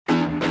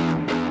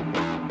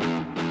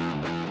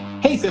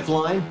fifth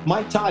line,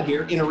 Mike Todd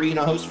here,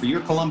 in-arena host for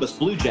your Columbus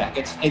Blue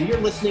Jackets, and you're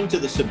listening to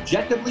the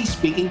Subjectively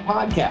Speaking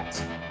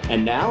podcast.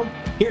 And now,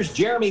 here's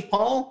Jeremy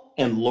Paul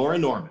and Laura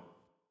Norman.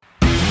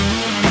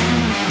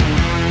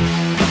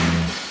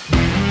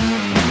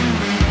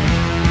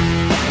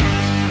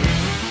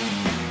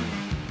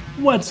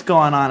 What's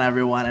going on,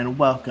 everyone, and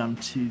welcome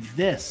to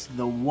this,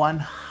 the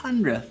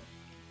 100th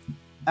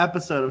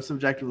episode of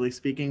Subjectively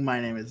Speaking.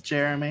 My name is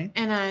Jeremy.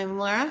 And I'm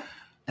Laura.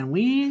 And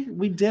we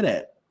did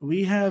it.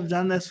 We have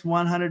done this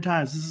 100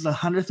 times. This is the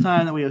 100th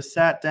time that we have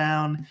sat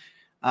down.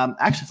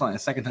 Actually, it's only the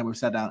second time we've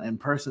sat down in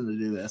person to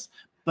do this,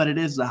 but it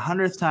is the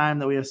 100th time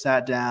that we have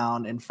sat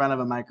down in front of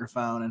a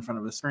microphone, in front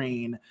of a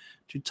screen,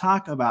 to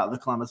talk about the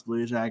Columbus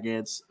Blue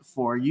Jackets,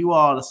 for you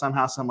all to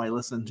somehow, some way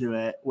listen to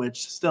it,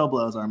 which still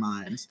blows our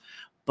minds.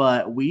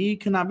 But we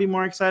could not be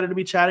more excited to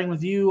be chatting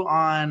with you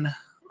on,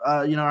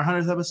 our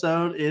 100th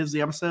episode is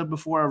the episode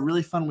before a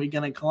really fun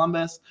weekend in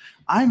Columbus.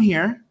 I'm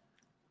here.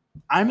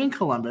 I'm in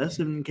Columbus,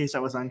 in case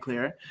that was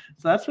unclear.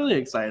 So that's really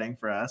exciting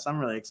for us. I'm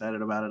really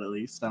excited about it, at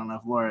least. I don't know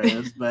if Laura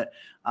is, but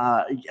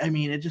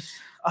it just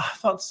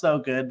felt so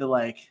good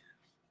to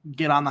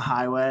get on the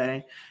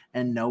highway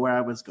and know where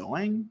I was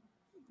going.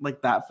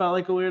 That felt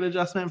like a weird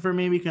adjustment for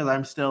me because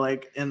I'm still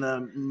in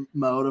the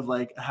mode of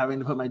having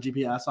to put my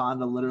GPS on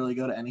to literally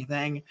go to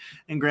anything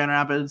in Grand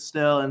Rapids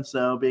still. And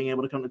so being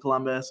able to come to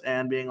Columbus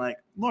and being like,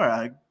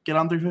 Laura, get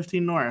on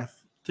 315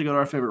 North to go to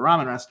our favorite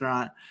ramen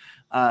restaurant.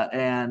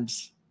 And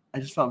I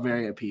just felt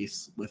very at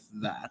peace with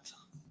that.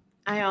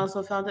 I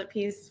also felt at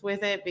peace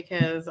with it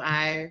because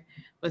I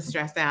was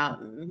stressed out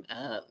and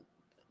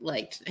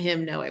liked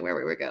him knowing where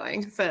we were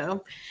going.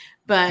 So,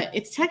 but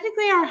it's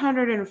technically our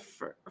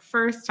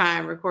 101st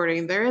time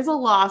recording. There is a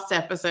lost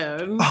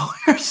episode. Oh,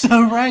 you're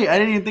so right. I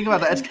didn't even think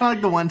about that. It's kind of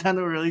like the one time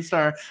that we released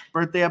our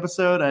birthday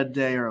episode a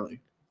day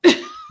early.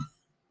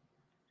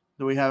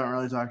 That we haven't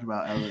really talked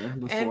about ever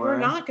before. And we're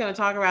not going to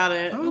talk about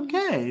it.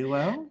 Okay,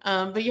 well.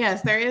 But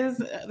yes, there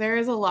is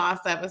a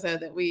lost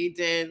episode that we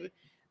did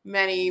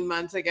many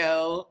months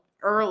ago,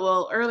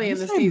 early in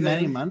the season.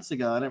 Many months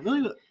ago, and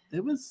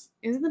it was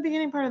in the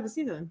beginning part of the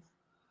season.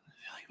 I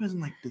feel like it was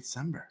in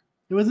December.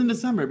 It was in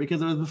December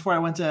because it was before I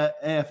went to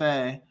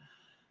AFA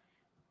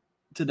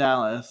to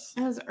Dallas.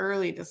 It was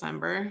early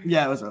December.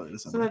 Yeah, it was early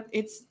December. So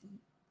it's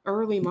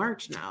early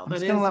March now. I'm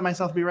just going to let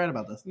myself be right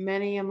about this.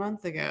 Many a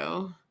month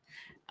ago.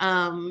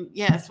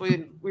 Yes,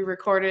 we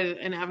recorded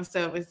an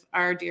episode with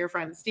our dear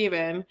friend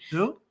Steven.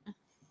 Who?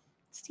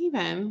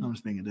 Steven. I'm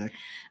just being a dick.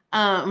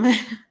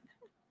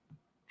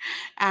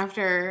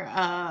 After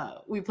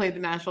we played the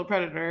Nashville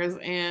Predators,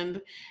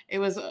 and it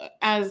was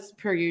as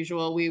per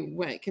usual, we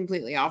went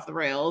completely off the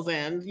rails,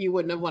 and you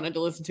wouldn't have wanted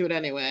to listen to it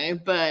anyway.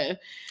 But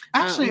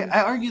actually,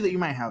 I argue that you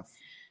might have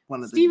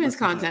wanted. Steven's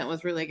content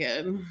was really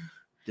good.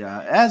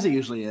 Yeah, as it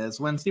usually is.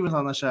 When Steven's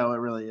on the show, it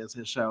really is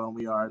his show, and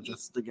we are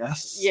just the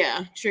guests.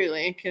 Yeah,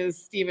 truly, because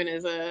Steven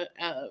is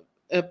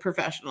a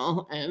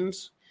professional, and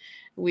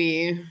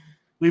we've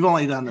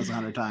only done this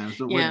 100 times,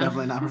 but we're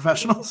definitely not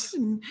professionals.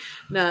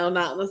 No,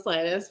 not in the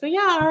slightest. But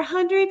yeah, our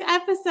 100th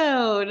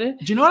episode.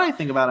 Do you know what I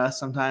think about us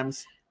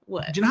sometimes?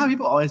 What? Do you know how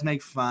people always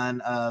make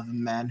fun of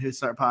men who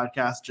start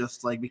podcasts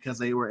just because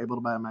they were able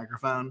to buy a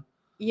microphone?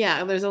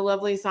 Yeah, there's a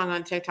lovely song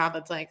on TikTok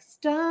that's like,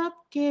 "Stop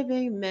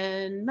giving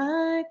men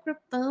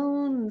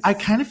microphones." I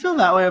kind of feel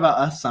that way about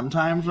us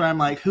sometimes, where I'm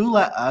like, who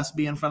let us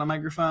be in front of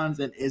microphones?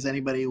 And is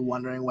anybody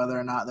wondering whether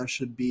or not there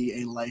should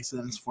be a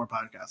license for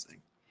podcasting?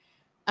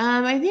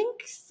 I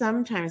think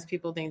sometimes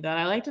people think that.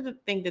 I like to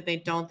think that they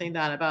don't think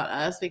that about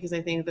us because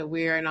I think that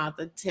we are not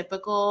the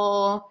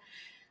typical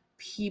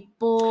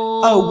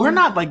people. Oh, we're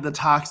not the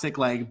toxic,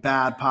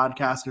 bad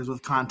podcasters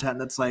with content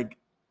that's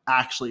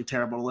actually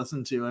terrible to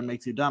listen to and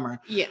makes you dumber.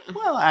 Yeah.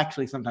 Well,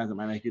 actually, sometimes it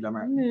might make you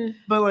dumber. Mm.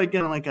 But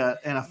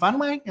in a fun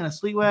way, in a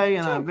sweet way,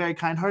 in a very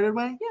kind-hearted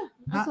way.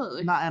 Yeah,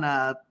 absolutely. Not in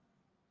a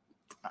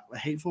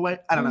hateful way.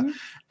 I don't know.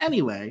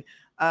 Anyway,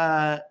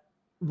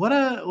 what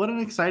an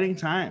exciting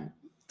time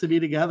to be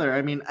together.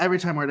 I mean, every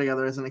time we're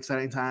together is an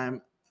exciting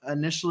time.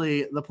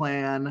 Initially, the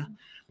plan,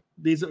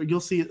 you'll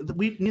see,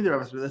 neither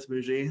of us are this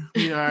bougie.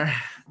 We are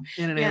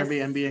in an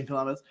Airbnb in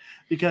Columbus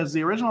because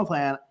the original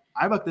plan,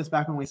 I booked this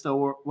back when I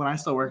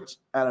still worked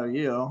at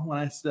OU, when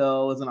I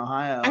still was in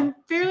Ohio. I'm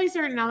fairly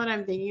certain now that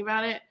I'm thinking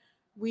about it,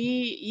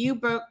 you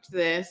booked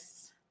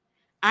this.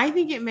 I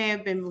think it may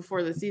have been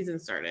before the season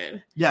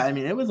started. Yeah, I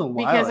mean, it was a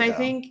while because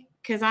ago.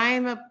 Because I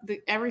am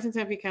ever since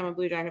I've become a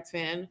Blue Jackets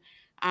fan,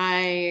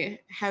 I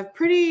have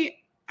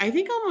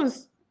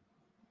almost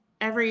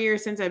every year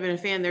since I've been a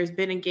fan, there's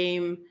been a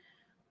game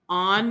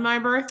on my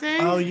birthday.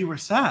 Oh, you were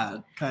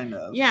sad, kind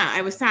of. Yeah,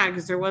 I was sad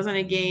because there wasn't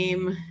a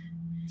game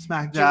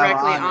smack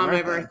directly on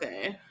my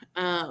birthday.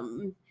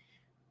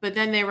 But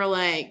then they were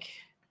like,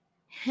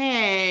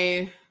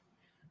 hey,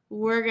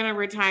 we're going to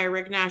retire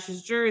Rick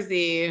Nash's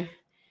jersey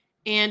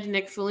and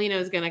Nick Foligno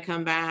is going to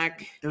come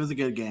back. It was a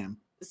good game.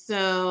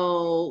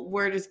 So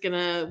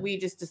we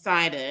just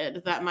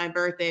decided that my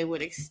birthday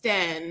would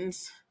extend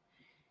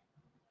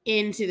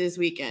into this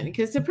weekend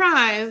because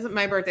surprise,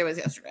 my birthday was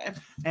yesterday.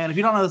 And if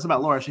you don't know this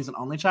about Laura, she's an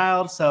only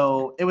child,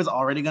 so it was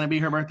already going to be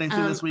her birthday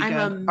through this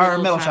weekend. I'm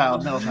a middle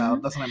child. Middle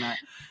child. That's what I meant.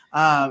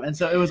 And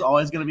so it was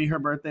always going to be her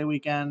birthday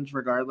weekend,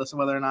 regardless of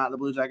whether or not the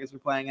Blue Jackets were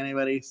playing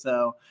anybody.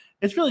 So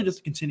it's really just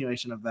a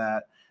continuation of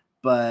that.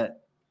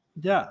 But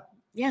yeah.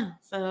 Yeah.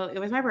 So it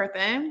was my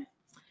birthday.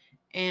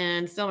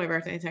 And still my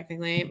birthday,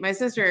 technically. My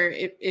sister,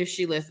 if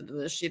she listened to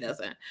this, she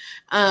doesn't.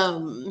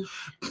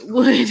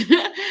 Would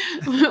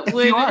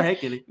you are, hey,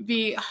 kitty.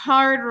 Be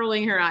hard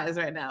rolling her eyes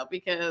right now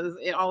because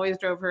it always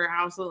drove her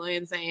absolutely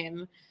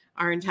insane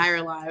our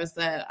entire lives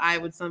that I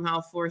would somehow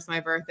force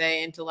my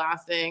birthday into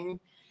lasting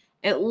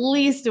at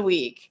least a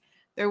week.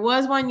 There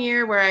was one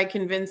year where I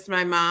convinced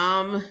my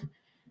mom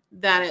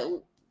that it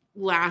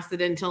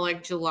lasted until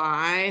like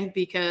July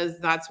because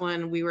that's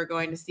when we were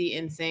going to see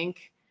NSYNC.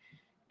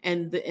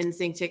 And the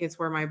NSYNC tickets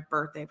were my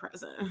birthday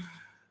present.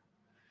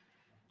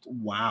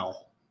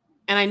 Wow.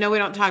 And I know we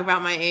don't talk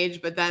about my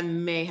age, but that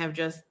may have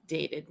just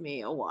dated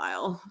me a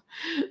while.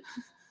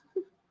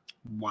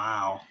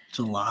 Wow.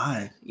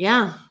 July.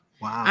 Yeah.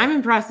 Wow. I'm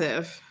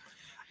impressive.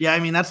 Yeah, I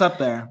mean, that's up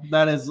there.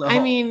 That is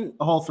a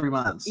whole 3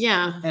 months.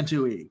 Yeah. And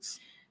 2 weeks.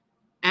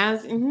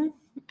 As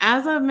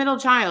a middle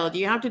child,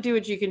 you have to do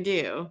what you can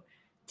do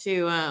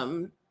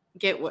to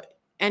get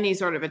any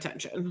sort of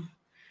attention.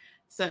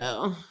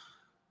 So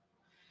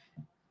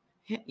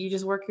you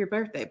just work your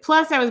birthday.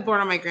 Plus, I was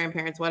born on my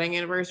grandparents' wedding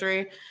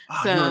anniversary.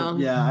 So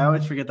I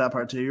always forget that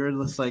part too. You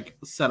were just like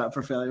set up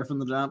for failure from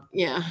the jump.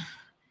 Yeah.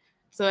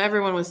 So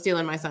everyone was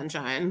stealing my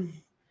sunshine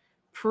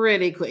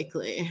pretty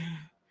quickly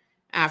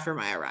after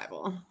my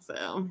arrival.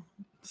 So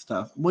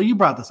stuff. Well, you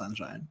brought the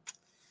sunshine.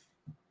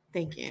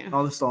 Thank you.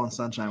 All the stolen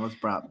sunshine was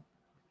brought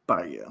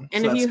by you.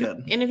 And so that's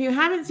good. And if you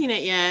haven't seen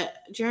it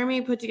yet,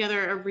 Jeremy put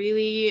together a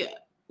really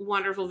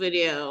wonderful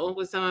video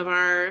with some of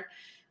our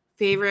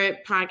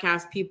favorite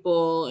podcast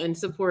people and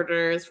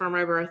supporters for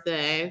my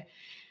birthday.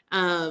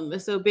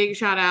 So big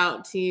shout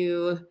out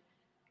to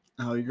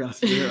you're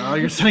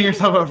setting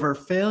yourself up for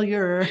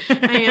failure.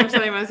 I am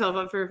setting myself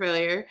up for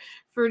failure.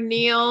 For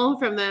Neil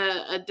from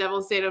the A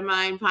Devil State of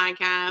Mind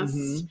podcast.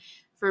 Mm-hmm.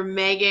 For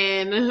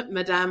Megan,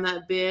 Madame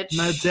That Bitch.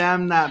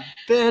 Madame That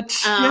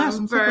Bitch. Yes,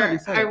 for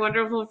our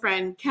wonderful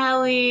friend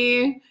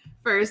Kelly.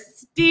 For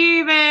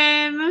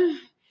Steven.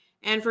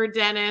 And for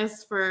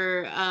Dennis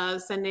for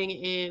sending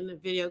in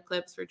video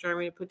clips for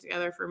Jeremy to put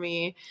together for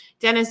me.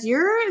 Dennis,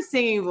 your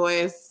singing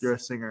voice. You're a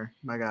singer,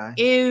 my guy.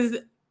 Is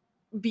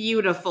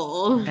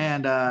beautiful.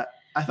 And I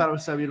thought it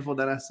was so beautiful,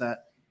 Dennis,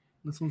 that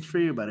this one's for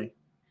you, buddy.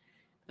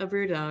 A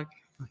brew dog.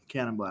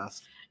 Cannon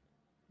blast.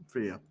 For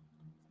you.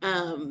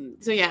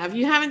 So yeah, if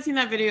you haven't seen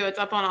that video, it's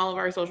up on all of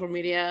our social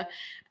media.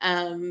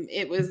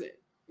 It was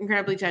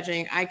incredibly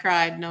touching. I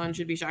cried. No one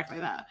should be shocked by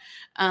that.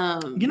 Now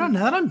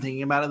that I'm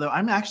thinking about it, though,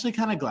 I'm actually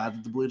kind of glad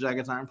that the Blue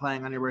Jackets aren't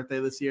playing on your birthday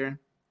this year.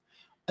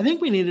 I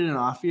think we needed an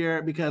off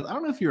year because I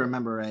don't know if you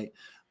remember right,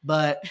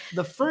 but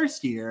the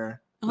first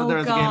year that there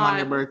was a game on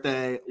your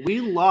birthday, we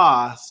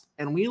lost,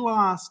 and we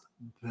lost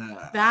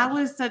bad.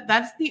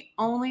 That's the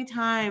only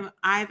time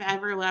I've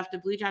ever left a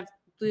Blue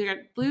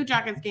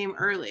Jackets game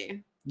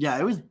early. Yeah,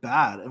 it was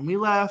bad, and we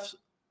left.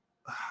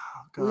 Oh,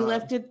 God. We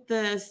left at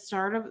the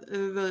start of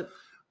the.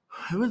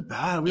 It was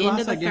bad. We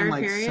lost that game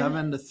like period.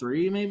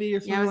 7-3, maybe,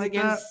 or something like that.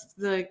 Yeah, it was against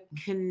the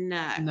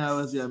Canucks. No,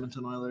 it was the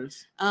Edmonton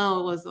Oilers.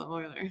 Oh, it was the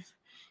Oilers.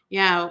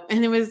 Yeah,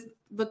 and it was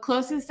the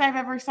closest I've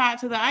ever sat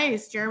to the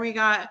ice. Jeremy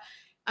got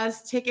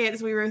us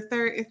tickets. We were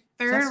third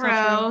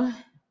row.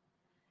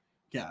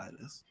 Yeah, it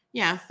is.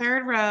 Yeah,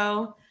 third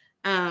row.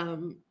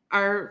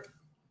 Our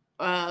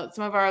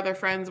some of our other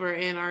friends were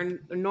in our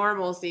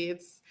normal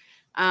seats,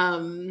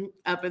 up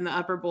in the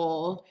upper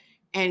bowl.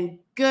 And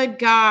good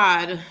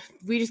God,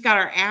 we just got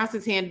our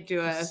asses handed to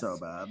us. So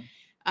bad.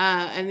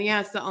 And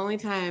yeah, it's the only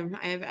time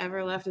I've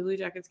ever left a Blue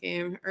Jackets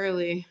game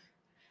early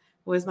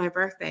was my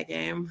birthday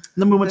game. And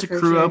then we went to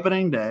crew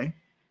opening day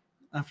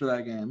after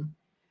that game.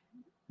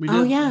 We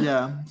did,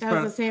 yeah. That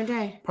was the same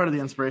day. Part of the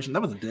inspiration.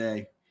 That was a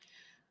day.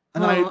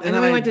 And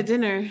then we went to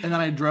dinner. And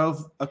then I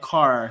drove a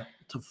car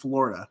to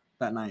Florida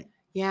that night.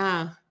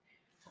 Yeah.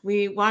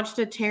 We watched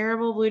a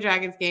terrible Blue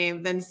Jackets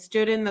game, then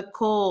stood in the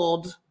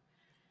cold.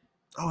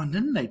 Oh, and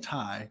didn't they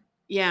tie?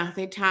 Yeah,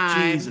 they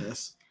tied.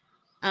 Jesus.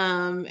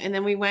 And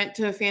then we went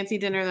to a fancy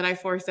dinner that I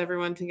forced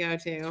everyone to go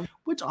to.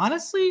 Which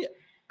honestly,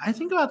 I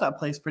think about that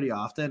place pretty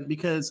often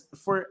because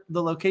for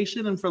the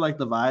location and for like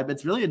the vibe,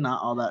 it's really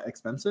not all that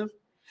expensive.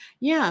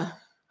 Yeah.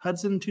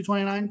 Hudson,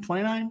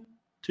 $229.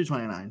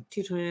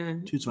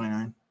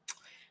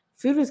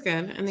 Food was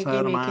good, and they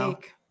gave me a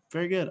cake.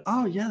 Very good.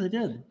 Oh yeah, they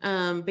did.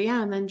 But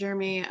yeah, and then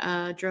Jeremy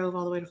drove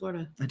all the way to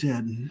Florida. I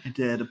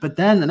did. But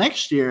then the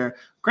next year,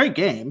 great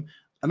game,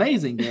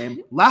 amazing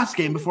game, last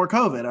game before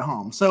COVID at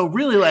home. So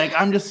really, like,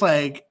 I'm just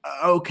like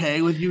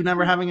okay with you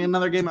never having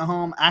another game at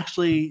home.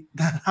 Actually,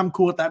 I'm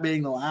cool with that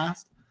being the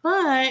last.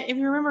 But if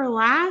you remember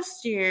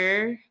last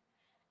year,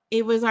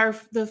 it was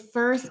the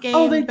first game.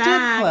 Oh, they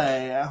back. Did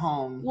play at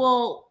home.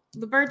 Well,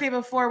 the birthday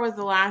before was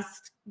the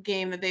last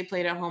game that they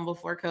played at home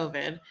before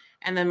COVID.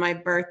 And then my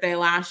birthday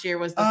last year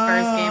was the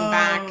first game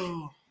back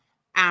Oh.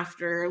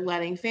 after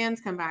letting fans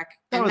come back.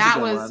 That And was a that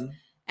good was one.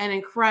 an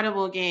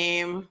incredible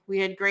game. We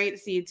had great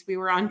seats. We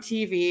were on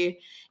TV,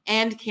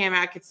 and Cam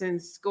Atkinson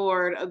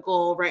scored a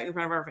goal right in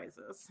front of our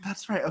faces.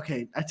 That's right.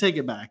 Okay, I take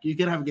it back. You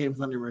can have games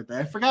on your birthday.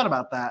 I forgot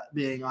about that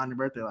being on your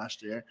birthday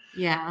last year.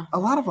 Yeah. A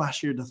lot of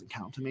last year doesn't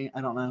count to me.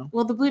 I don't know.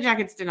 Well, the Blue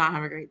Jackets did not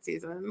have a great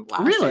season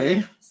last Really?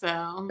 year.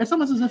 So It's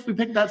almost as if we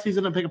picked that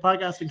season and picked a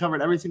podcast and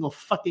covered every single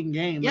fucking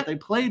game Yep. that they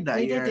played that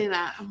we year. did do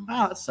that.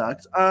 Wow, that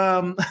sucked.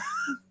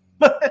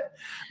 But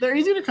they're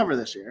easy to cover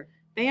this year.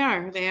 They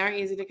are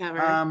easy to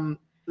cover.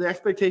 The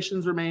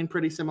expectations remain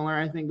pretty similar,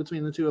 I think,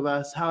 between the two of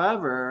us.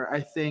 However, I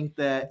think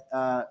that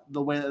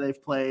the way that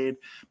they've played,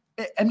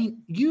 I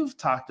mean, you've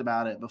talked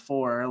about it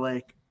before,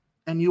 like,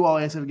 and you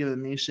always have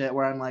given me shit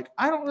where I'm like,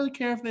 I don't really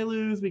care if they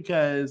lose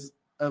because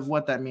of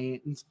what that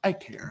means. I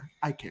care.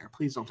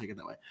 Please don't take it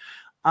that way.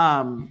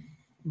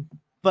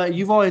 But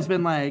you've always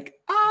been like,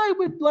 I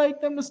would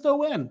like them to still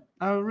win.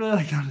 I would really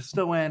like them to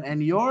still win.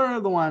 And you're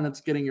the one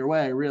that's getting your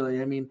way,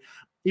 really. I mean,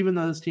 even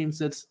though this team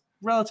sits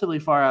relatively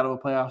far out of a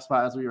playoff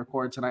spot as we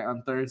record tonight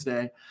on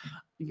Thursday,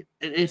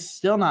 it's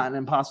still not an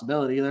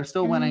impossibility. They're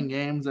still winning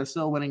games. They're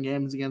still winning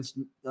games against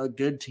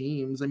good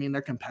teams. I mean,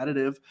 they're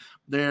competitive.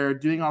 They're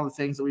doing all the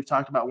things that we've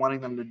talked about wanting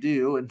them to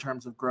do in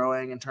terms of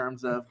growing, in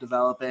terms of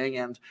developing,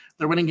 and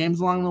they're winning games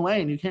along the way,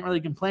 and you can't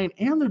really complain.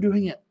 And they're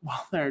doing it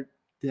while they're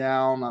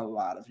down a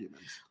lot of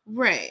humans.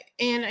 Right.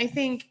 And I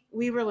think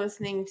we were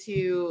listening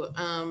to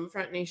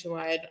Front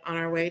Nationwide on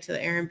our way to the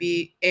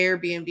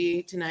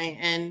Airbnb tonight,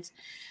 and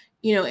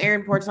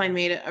Aaron Portzline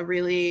made a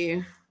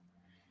really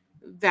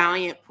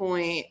valiant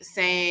point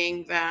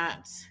saying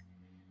that,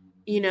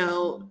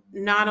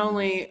 not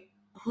only,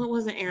 what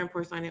wasn't Aaron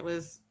Portzline, it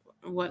was,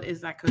 what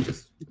is that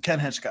coach's? Ken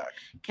Hitchcock.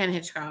 Ken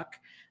Hitchcock,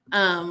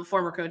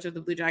 former coach of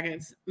the Blue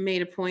Jackets,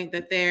 made a point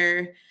that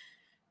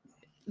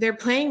they're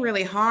playing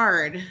really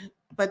hard,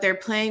 but they're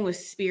playing with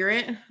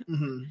spirit.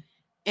 Mm-hmm.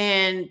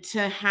 And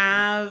to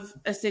have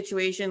a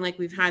situation like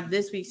we've had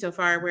this week so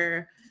far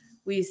where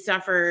we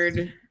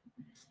suffered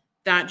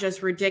that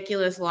just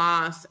ridiculous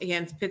loss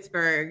against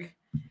Pittsburgh,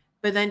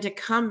 but then to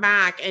come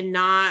back and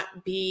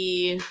not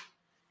be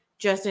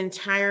just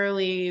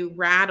entirely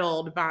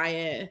rattled by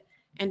it,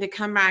 and to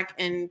come back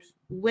and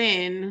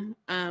win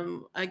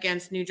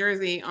against New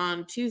Jersey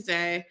on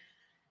Tuesday,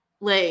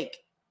 like,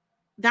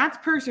 that's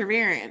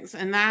perseverance,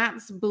 and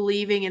that's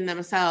believing in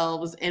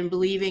themselves and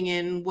believing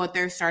in what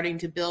they're starting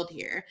to build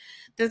here.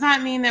 Does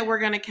that mean that we're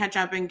going to catch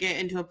up and get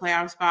into a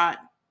playoff spot?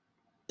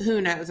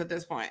 Who knows at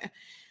this point?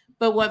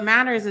 But what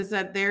matters is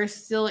that they're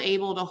still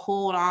able to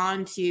hold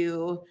on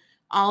to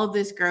all of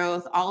this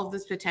growth, all of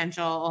this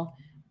potential,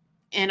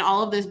 and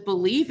all of this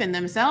belief in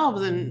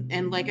themselves.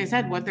 And like I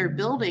said, what they're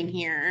building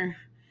here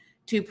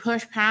to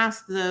push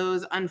past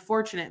those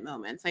unfortunate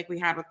moments like we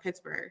had with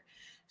Pittsburgh.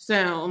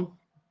 So,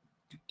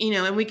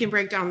 and we can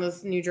break down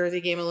this New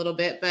Jersey game a little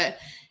bit, but,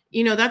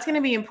 that's going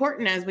to be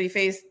important as we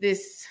face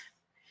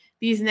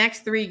these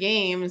next 3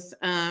 games,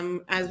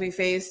 as we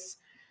face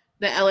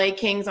the LA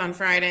Kings on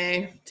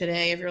Friday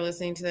today, if you're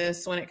listening to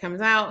this when it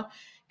comes out,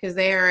 because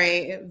they are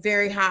a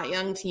very hot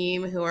young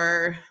team who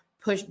are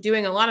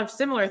doing a lot of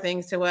similar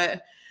things to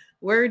what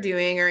we're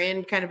doing, or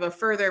in kind of a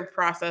further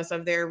process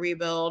of their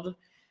rebuild.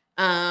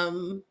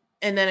 And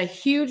then a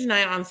huge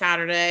night on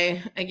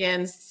Saturday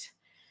against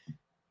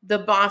the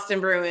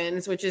Boston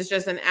Bruins, which is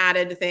just an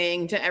added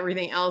thing to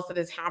everything else that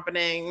is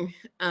happening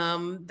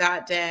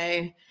that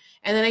day.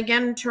 And then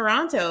again,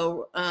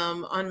 Toronto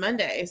on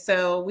Monday.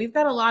 So we've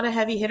got a lot of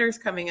heavy hitters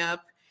coming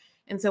up.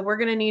 And so we're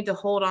going to need to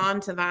hold on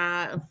to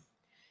that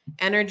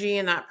energy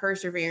and that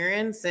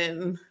perseverance,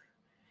 and,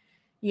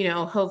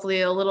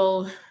 hopefully a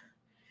little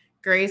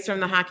grace from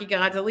the hockey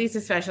gods, at least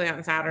especially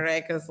on Saturday,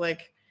 because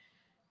like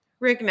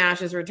Rick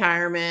Nash's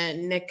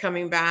retirement, Nick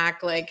coming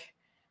back, like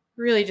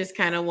really just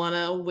kind of want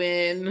to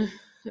win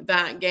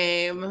that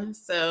game.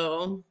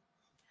 So,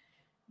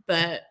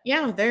 but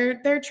yeah,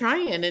 they're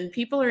trying, and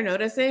people are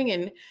noticing.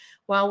 And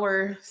while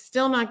we're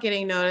still not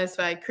getting noticed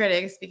by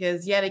critics,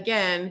 because yet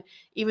again,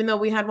 even though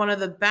we had one of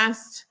the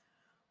best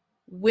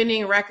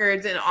winning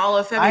records in all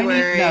of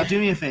February. Now, do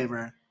me a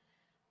favor.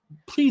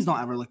 Please don't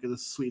ever look at the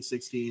Sweet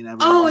 16 ever.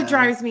 Oh, again. it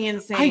drives me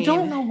insane. I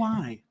don't know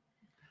why.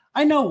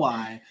 I know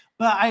why,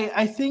 but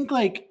I think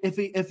like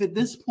if at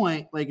this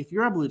point, like if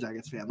you're a Blue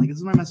Jackets fan, like this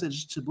is my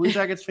message to Blue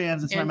Jackets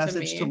fans. It's my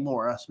message to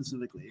Laura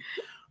specifically.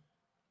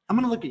 I'm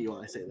gonna look at you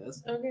while I say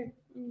this. Okay.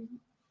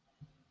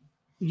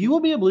 You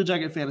will be a Blue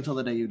Jacket fan until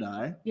the day you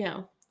die.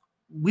 Yeah.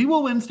 We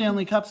will win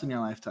Stanley Cups in your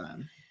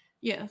lifetime.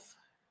 Yes.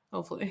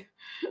 Hopefully.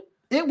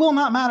 It will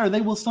not matter. They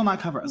will still not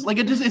cover us. Like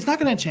it's not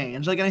going to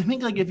change. Like, and I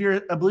think like if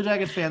you're a Blue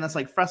Jackets fan that's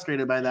like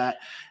frustrated by that,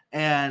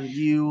 and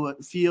you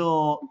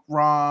feel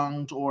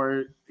wronged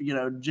or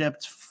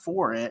gypped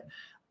for it,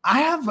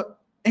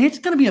 it's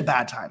going to be a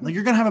bad time. Like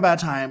you're going to have a bad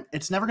time.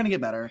 It's never going to get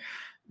better.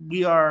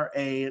 We are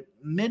a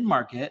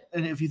mid-market,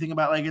 and if you think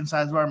about like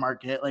inside of our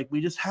market, like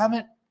we just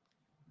haven't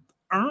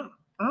earned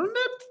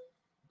it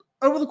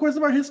over the course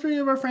of our history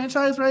of our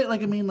franchise, right?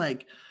 Like I mean,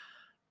 like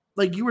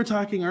like you were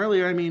talking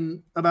earlier, I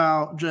mean,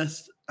 about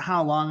just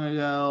how long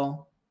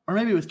ago, or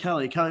maybe it was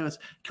Kelly.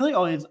 Kelly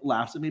always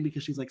laughs at me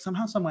because she's like,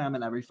 somehow, some way, I'm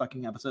in every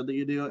fucking episode that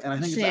you do, and I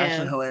think it's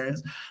actually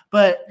hilarious.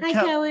 But hi,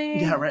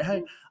 Kelly. Yeah, right.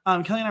 Hi.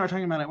 Kelly and I were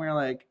talking about it. And we were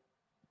like,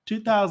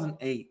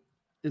 2008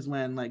 is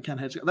when like Ken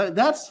Hitchcock.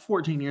 That's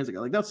 14 years ago.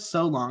 Like that's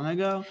so long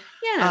ago.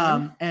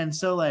 Yeah. And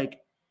so like.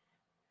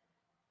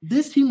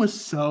 This team was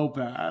so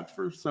bad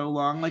for so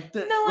long.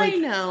 I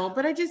know,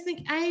 but I just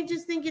think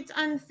it's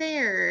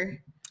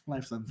unfair.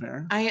 Life's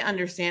unfair. I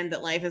understand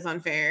that life is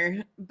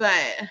unfair,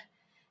 but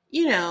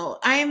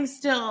I'm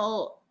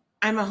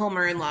a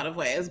homer in a lot of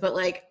ways, but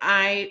like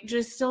I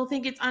just still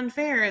think it's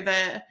unfair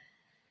that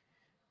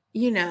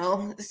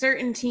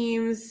certain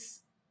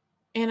teams,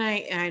 and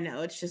I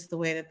know it's just the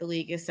way that the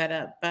league is set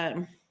up, but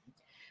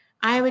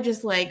I would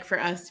just like for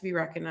us to be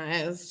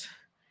recognized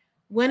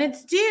when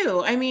it's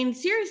due. I mean,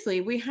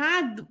 seriously, we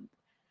had,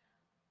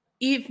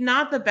 if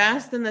not the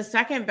best, then the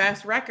second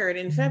best record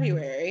in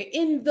February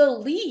in the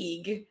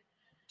league.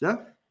 Yeah.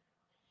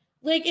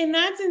 Like, and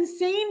that's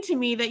insane to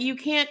me that you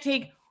can't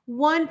take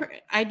one.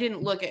 I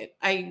didn't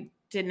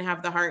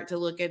have the heart to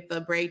look at the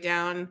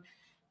breakdown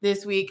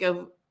this week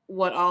of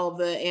what all of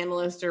the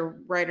analysts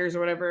or writers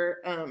or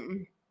whatever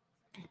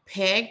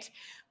picked.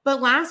 But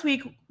last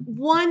week,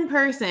 one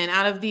person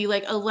out of the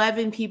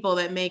 11 people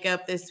that make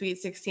up this Sweet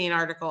 16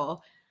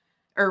 article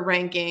or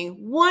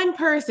ranking, one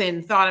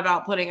person thought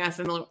about putting us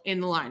in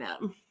the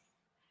lineup.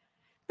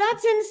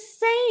 That's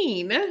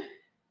insane.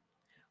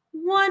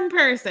 One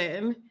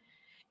person.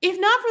 If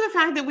not for the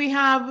fact that we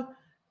have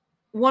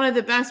one of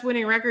the best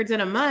winning records in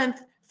a month,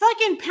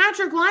 fucking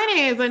Patrick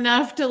Laine is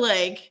enough to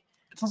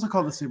It's also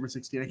called the Super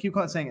 16. I keep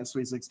saying it's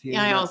Sweet 16.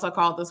 Yeah, I also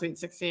call it the Sweet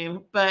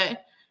 16.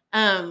 But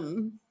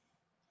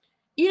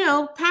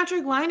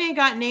Patrick Laine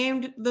got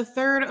named the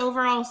 3rd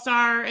overall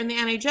star in the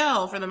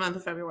NHL for the month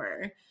of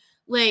February.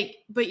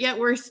 But yet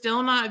we're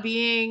still not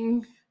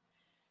being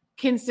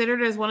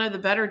considered as one of the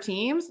better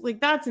teams.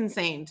 That's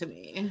insane to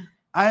me.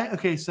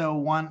 So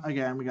we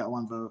got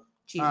one vote.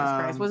 Jesus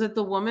Christ. Was it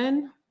the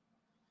woman?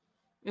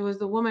 It was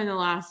the woman the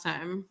last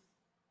time.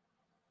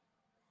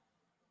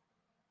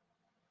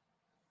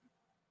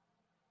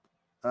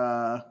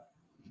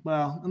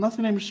 Well, unless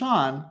her name is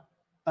Sean,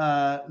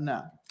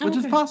 no. Which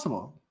is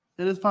possible.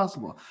 It is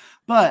possible.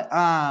 But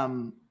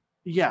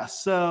yeah,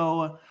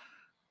 so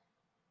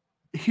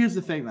here's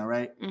the thing though,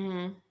 right?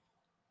 Mm-hmm.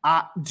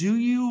 Do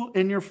you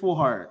in your full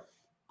heart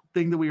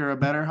think that we are a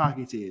better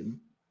hockey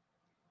team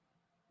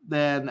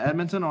than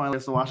Edmonton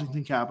Oilers, the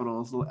Washington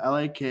Capitals, the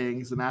LA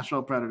Kings, the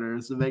Nashville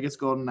Predators, the Vegas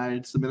Golden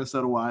Knights, the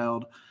Minnesota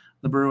Wild,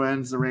 the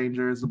Bruins, the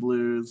Rangers, the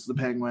Blues, the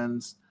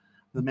Penguins,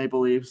 the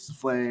Maple Leafs, the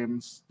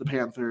Flames, the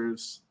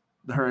Panthers,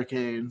 the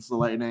Hurricanes, the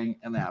Lightning,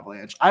 and the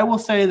Avalanche? I will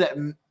say that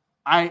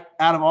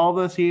out of all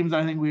those teams,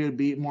 I think we would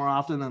beat more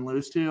often than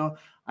lose to.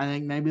 I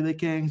think maybe the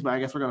Kings, but I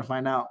guess we're going to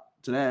find out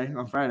today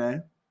on Friday.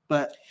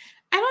 But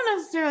I don't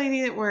necessarily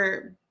think that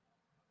we're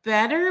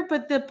better,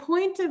 but the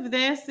point of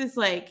this is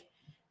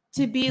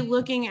to be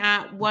looking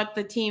at what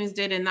the teams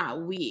did in that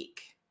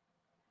week.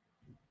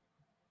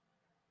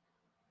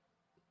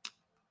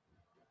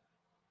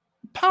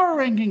 Power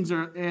rankings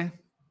are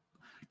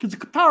because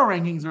power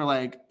rankings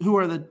are who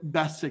are the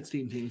best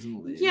 16 teams in the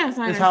league. Yes,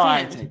 I understand. That's how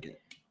I take it.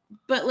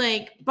 But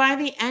by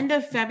the end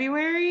of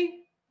February,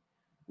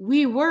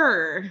 we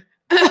were.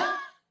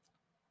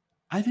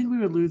 I think we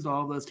would lose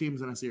all of those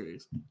teams in a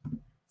series.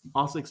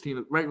 All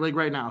 16,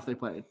 right now, if they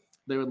played,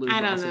 they would lose.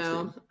 I don't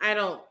know.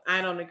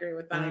 I don't agree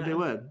with that. I think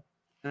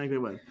they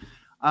would.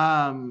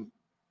 A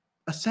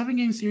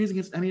 7-game series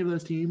against any of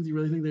those teams, you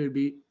really think they would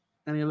beat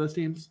any of those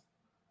teams?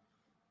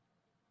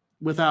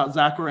 Without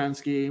Zach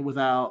Werenski,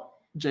 without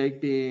Jake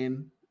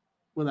Bean,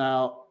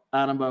 without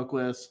Adam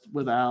Boqvist,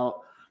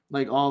 without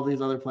all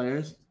these other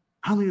players?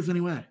 I don't think there's any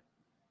way.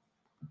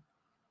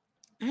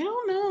 I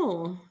don't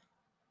know.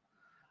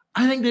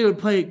 I think they would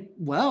play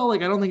well. I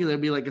don't think it would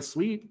be a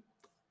sweep.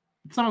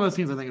 Some of those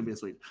teams I think it would be a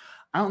sweep.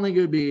 I don't think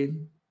it would be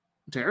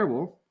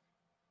terrible.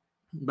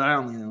 But I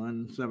don't think they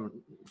win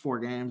 4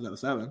 games out of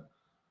 7.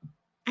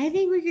 I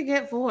think we could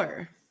get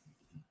 4.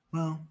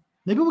 Well,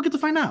 maybe we'll get to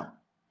find out.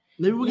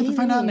 Maybe we'll get to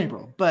find out in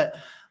April. But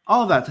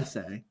all of that to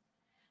say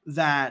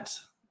that,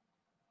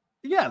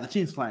 yeah, the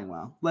team's playing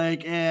well.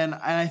 And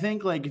I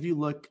think if you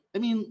look,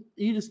 you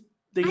just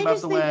think about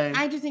the way.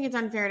 I just think it's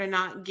unfair to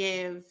not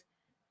give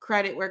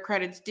credit where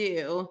credit's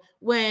due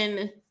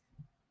when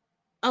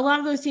a lot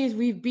of those teams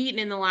we've beaten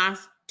in the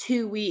last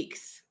 2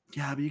 weeks.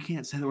 Yeah, but you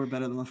can't say that we're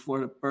better than the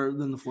Florida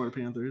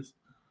Panthers.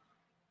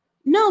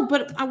 No,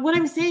 but what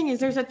I'm saying is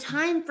there's a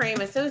time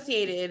frame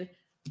associated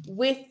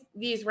with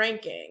these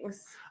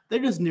rankings. They're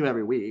just new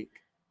every week.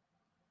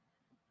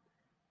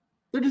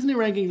 They're just new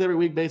rankings every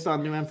week based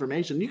on new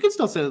information. You can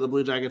still say that the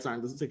Blue Jackets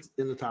aren't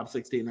in the top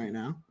 16 right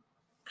now.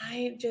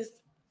 I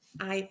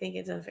think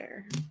it's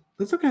unfair.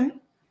 That's okay.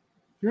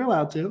 You're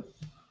allowed to.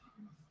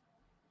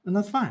 And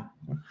that's fine.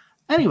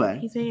 Anyway.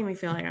 He's making me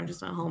feel like I'm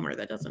just a homer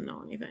that doesn't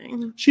know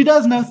anything. She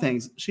does know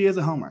things. She is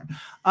a homer.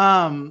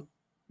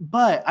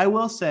 But I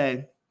will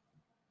say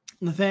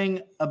the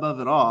thing above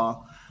it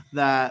all,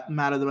 that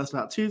mattered the most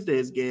about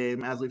Tuesday's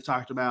game, as we've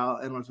talked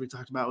about, and as we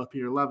talked about with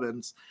Peter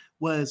Lovins,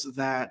 was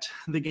that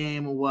the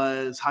game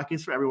was Hockey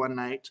is for Everyone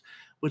night,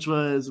 which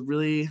was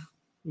really,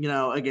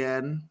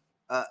 again,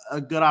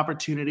 a good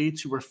opportunity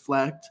to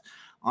reflect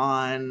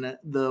on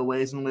the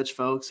ways in which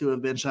folks who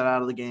have been shut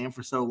out of the game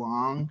for so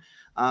long,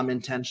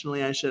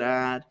 intentionally, I should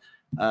add,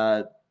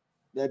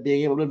 that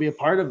being able to be a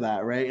part of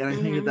that, right? And I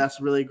think that that's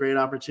a really great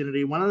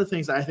opportunity. One of the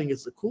things that I think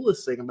is the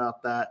coolest thing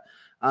about that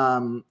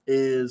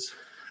is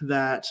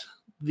that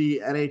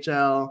the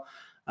NHL,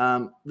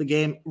 the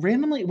game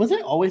randomly, was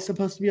it always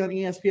supposed to be on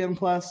ESPN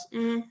Plus?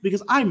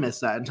 Because I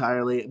missed that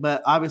entirely.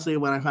 But obviously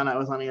when I found out it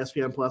was on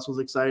ESPN Plus, was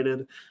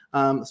excited,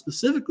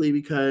 specifically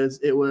because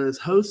it was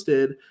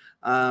hosted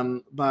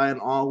by an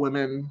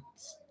all-women's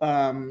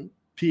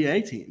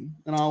PA team,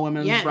 an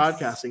all-women's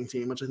broadcasting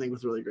team, which I think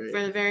was really great.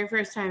 For the very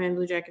first time in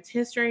Blue Jackets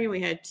history, we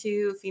had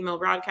 2 female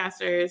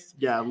broadcasters.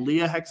 Yeah,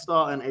 Leah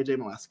Hextall and AJ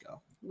Malesko.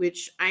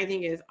 Which I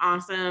think is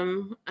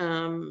awesome.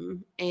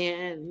 And,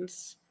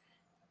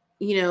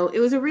 it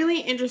was a really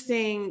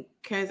interesting,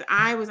 because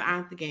I was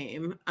at the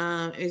game.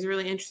 It was a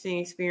really interesting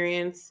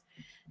experience.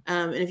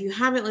 And if you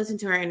haven't listened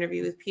to our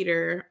interview with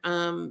Peter,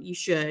 you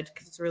should,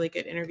 because it's a really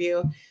good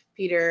interview.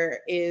 Peter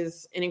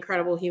is an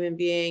incredible human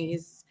being.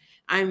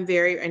 I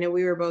know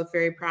we were both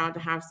very proud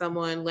to have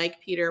someone like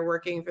Peter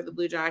working for the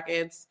Blue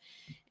Jackets,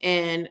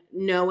 and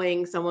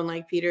knowing someone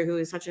like Peter, who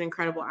is such an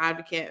incredible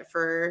advocate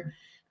for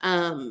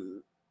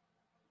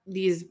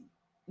these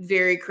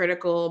very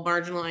critical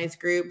marginalized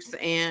groups,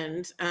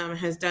 and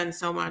has done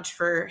so much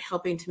for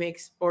helping to make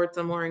sports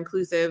a more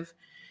inclusive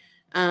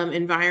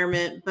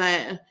environment.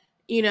 But,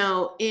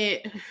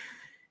 it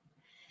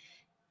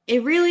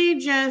really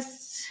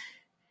just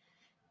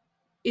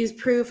is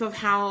proof of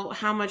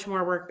how much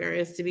more work there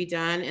is to be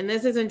done. And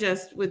this isn't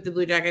just with the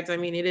Blue Jackets. I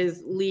mean, it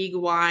is league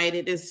wide,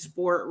 it is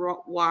sport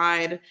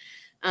wide.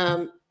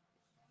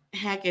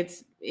 Heck,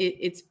 it's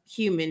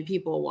human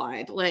people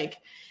wide. Like,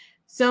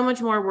 so much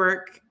more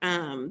work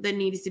that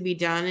needs to be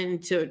done,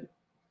 and to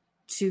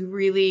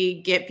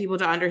really get people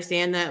to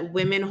understand that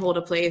women hold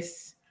a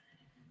place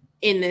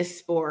in this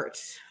sport.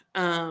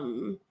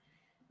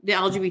 The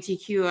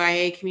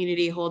LGBTQIA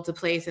community holds a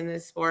place in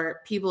this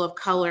sport. People of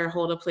color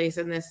hold a place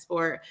in this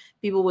sport.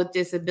 People with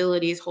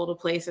disabilities hold a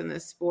place in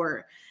this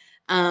sport.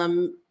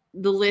 The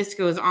list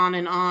goes on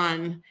and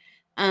on.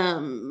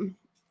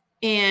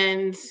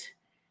 And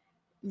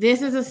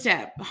this is a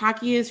step.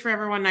 Hockey is for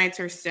Everyone nights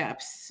are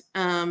steps.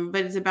 But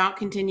it's about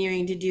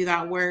continuing to do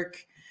that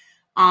work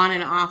on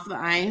and off the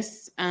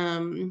ice.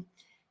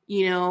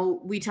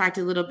 We talked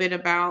a little bit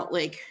about,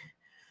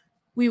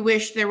 we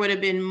wish there would have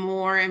been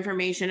more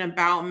information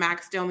about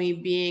Max Domi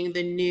being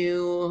the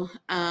new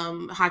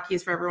Hockey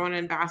is for Everyone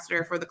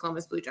ambassador for the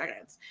Columbus Blue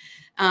Jackets,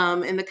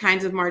 and the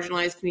kinds of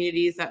marginalized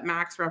communities that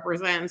Max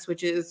represents,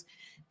 which is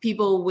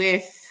people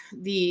with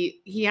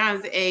he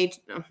has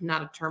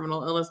not a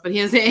terminal illness, but he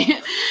has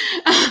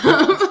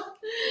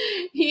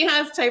he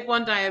has type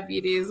 1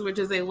 diabetes, which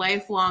is a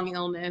lifelong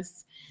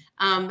illness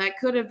that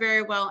could have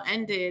very well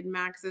ended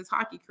Max's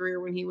hockey career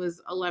when he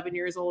was 11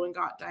 years old and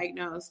got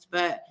diagnosed.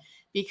 But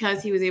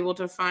because he was able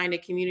to find a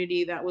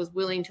community that was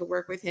willing to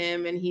work with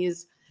him, and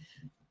he's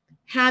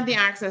had the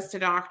access to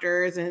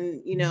doctors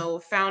and,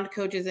 found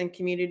coaches and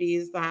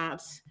communities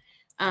that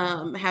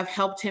have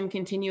helped him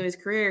continue his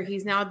career.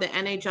 He's now at the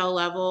NHL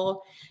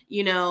level,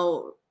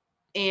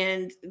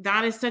 and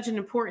that is such an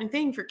important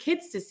thing for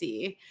kids to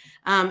see.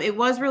 It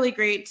was really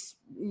great.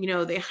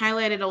 They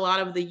highlighted a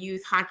lot of the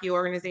youth hockey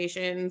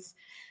organizations,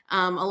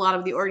 a lot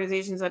of the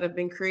organizations that have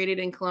been created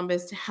in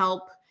Columbus to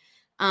help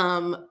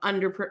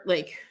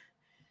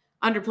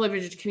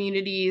underprivileged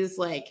communities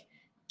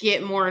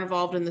get more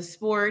involved in the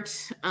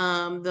sport.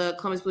 The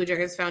Columbus Blue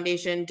Jackets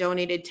Foundation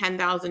donated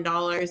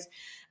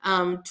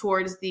 $10,000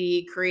 towards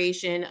the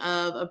creation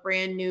of a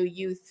brand new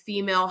youth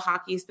female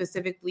hockey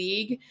specific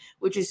league,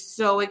 which is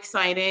so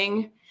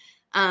exciting.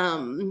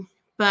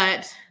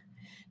 But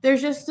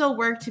there's just still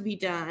work to be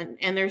done,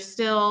 and there's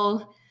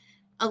still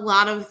a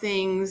lot of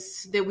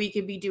things that we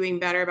could be doing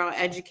better about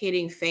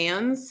educating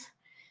fans.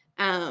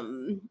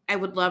 I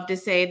would love to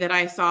say that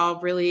I saw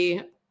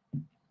really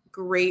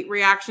great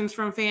reactions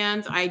from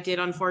fans. I did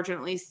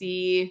unfortunately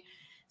see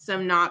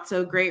some not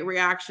so great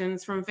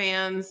reactions from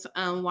fans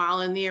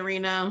while in the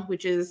arena,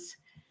 which is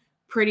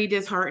pretty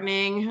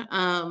disheartening.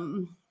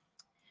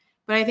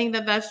 But I think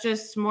that that's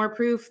just more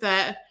proof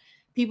that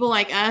people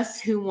like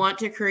us who want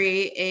to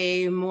create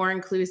a more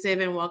inclusive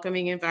and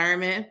welcoming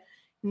environment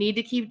need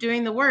to keep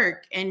doing the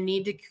work and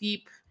need to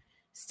keep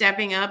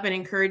stepping up and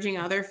encouraging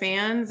other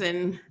fans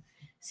and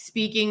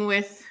speaking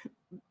with,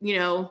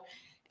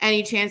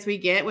 any chance we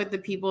get with the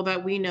people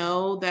that we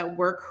know that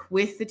work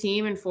with the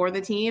team and for the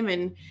team,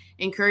 and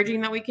encouraging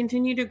that we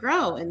continue to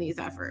grow in these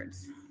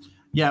efforts.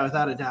 Yeah,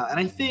 without a doubt. And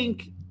I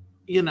think,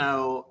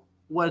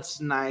 what's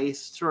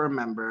nice to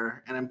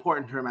remember and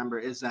important to remember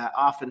is that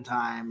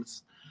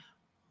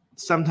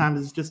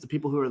sometimes it's just the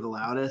people who are the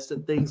loudest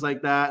at things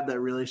like that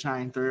really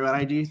shine through. And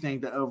I do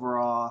think that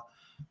overall,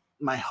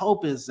 my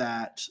hope is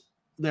that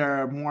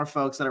there are more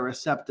folks that are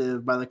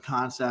receptive by the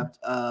concept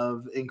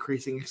of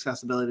increasing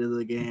accessibility to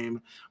the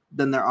game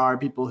than there are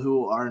people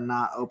who are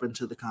not open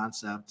to the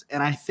concept.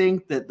 And I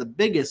think that the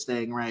biggest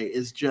thing, right,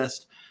 is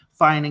just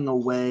finding a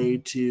way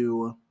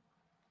to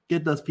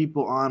get those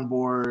people on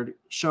board,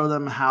 show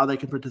them how they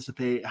can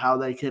participate, how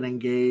they can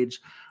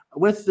engage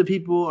with the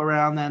people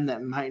around them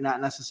that might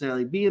not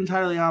necessarily be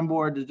entirely on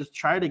board, to just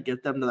try to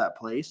get them to that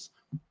place.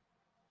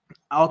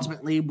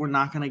 Ultimately, we're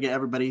not going to get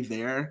everybody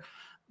there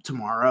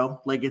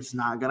tomorrow. Like, it's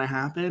not going to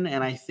happen.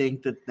 And I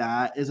think that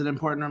that is an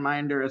important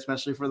reminder,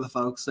 especially for the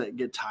folks that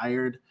get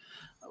tired.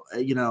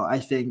 I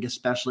think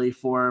especially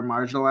for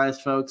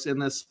marginalized folks in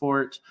this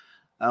sport,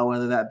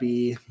 whether that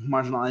be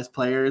marginalized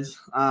players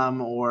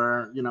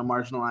or,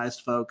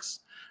 marginalized folks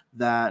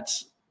that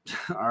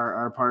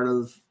are part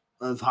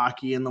of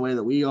hockey in the way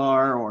that we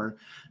are, or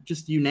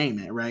just you name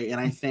it, right? And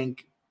I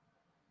think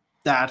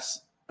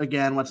that's,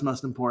 again, what's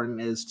most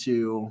important is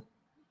to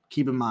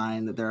keep in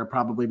mind that there are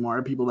probably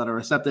more people that are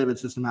receptive.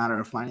 It's just a matter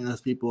of finding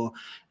those people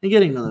and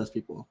getting to those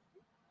people,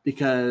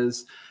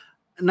 because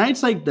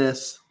nights like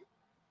this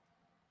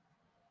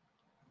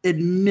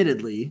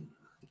admittedly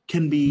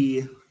can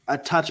be a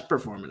touch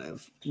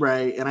performative,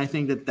 right? And I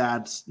think that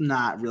that's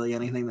not really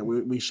anything that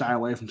we shy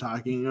away from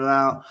talking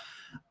about,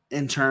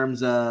 in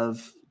terms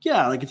of,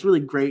 it's really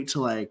great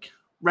to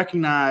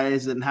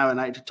recognize and have a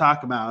night to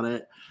talk about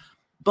it,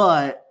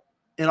 but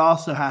it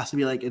also has to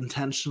be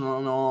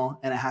intentional,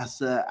 and it has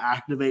to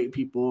activate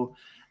people.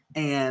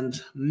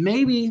 And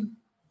maybe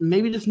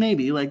just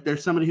maybe,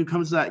 there's somebody who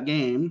comes to that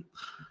game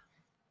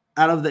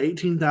out of the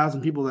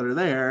 18,000 people that are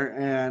there,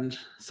 and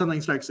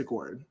something strikes a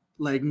chord.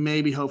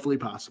 Maybe, hopefully,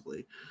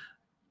 possibly.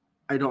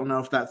 I don't know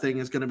if that thing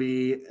is going to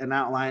be an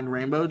outlined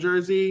rainbow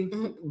jersey,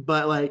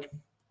 but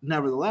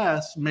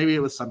nevertheless, maybe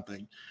it was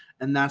something.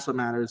 And that's what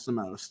matters the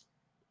most.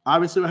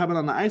 Obviously, what happened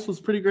on the ice was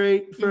pretty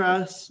great for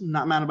us.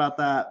 Not mad about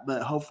that,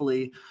 but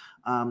hopefully,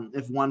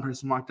 if one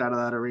person walked out of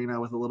that arena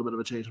with a little bit of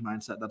a change of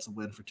mindset, that's a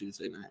win for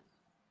Tuesday night.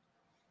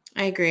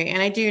 I agree.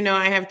 And I do know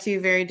I have two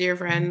very dear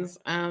friends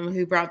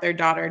who brought their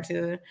daughter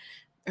to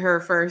her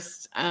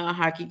first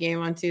hockey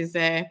game on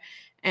Tuesday.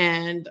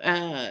 And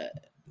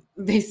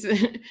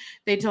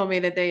they told me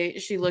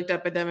that she looked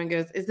up at them and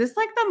goes, "Is this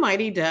like the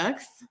Mighty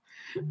Ducks?"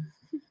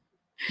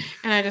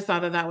 And I just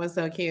thought that was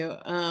so cute.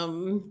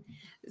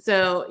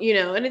 So,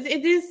 and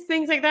it is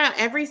things like that.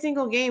 Every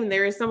single game,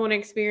 there is someone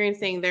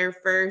experiencing their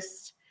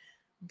first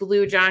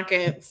Blue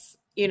Jackets,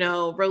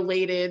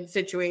 related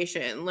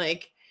situation.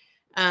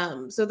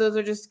 So those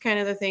are just kind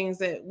of the things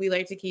that we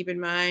like to keep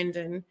in mind.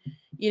 And,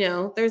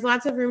 there's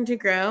lots of room to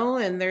grow,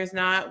 and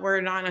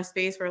we're not in a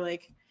space where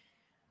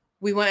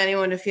we want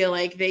anyone to feel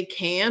like they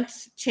can't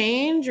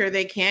change or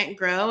they can't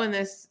grow in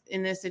this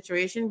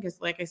situation.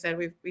 Because like I said,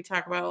 we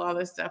talk about a lot of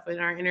this stuff in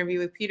our interview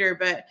with Peter,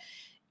 but,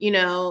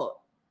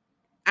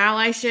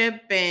 allyship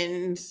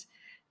and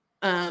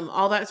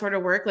all that sort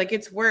of work,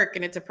 it's work,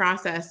 and it's a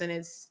process, and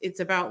it's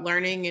about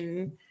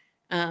learning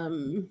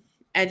and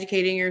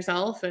educating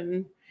yourself.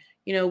 And,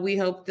 we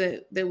hope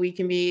that we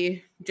can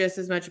be just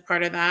as much a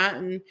part of that.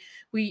 And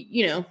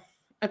we,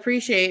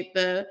 appreciate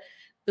the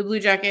Blue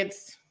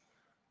Jackets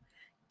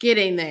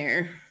getting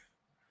there.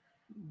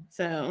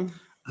 So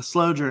a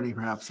slow journey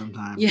perhaps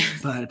sometimes,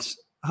 yes. But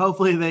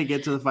hopefully they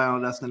get to the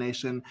final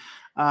destination.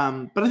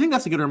 But I think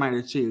that's a good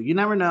reminder too. You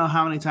never know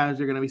how many times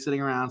you're going to be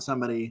sitting around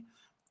somebody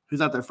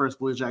who's at their first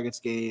Blue Jackets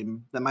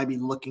game that might be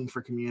looking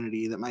for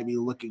community, that might be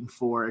looking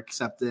for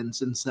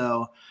acceptance. And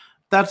so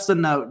that's the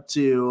note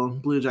to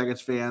Blue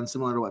Jackets fans,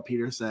 similar to what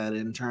Peter said,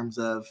 in terms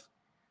of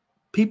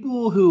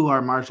people who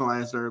are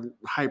marginalized are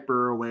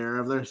hyper aware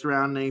of their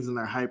surroundings, and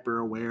they're hyper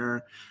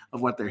aware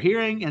of what they're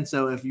hearing. And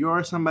so if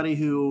you're somebody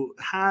who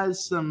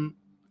has some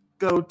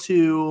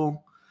go-to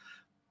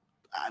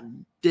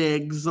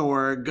digs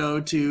or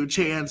go-to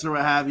chants or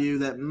what have you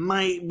that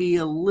might be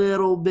a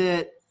little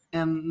bit,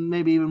 and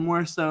maybe even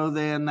more so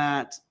than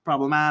that,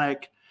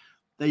 problematic,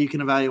 that you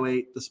can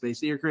evaluate the space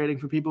that you're creating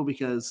for people,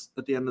 because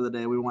at the end of the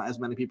day, we want as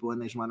many people in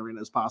Nationwide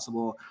Arena as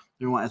possible.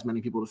 We want as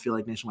many people to feel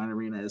like Nationwide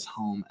Arena is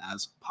home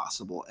as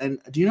possible. And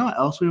do you know what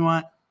else we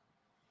want?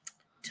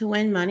 To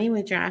win money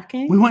with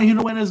DraftKings? We want you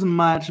to win as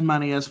much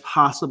money as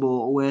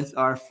possible with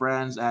our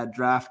friends at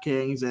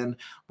DraftKings. And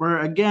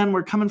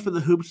we're coming for the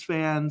hoops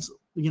fans.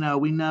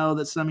 We know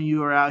that some of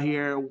you are out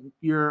here,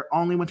 your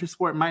only winter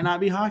sport might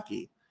not be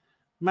hockey.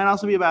 You might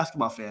also be a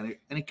basketball fan.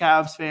 Any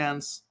Cavs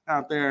fans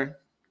out there?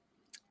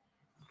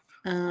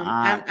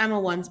 I'm a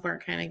one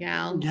sport kind of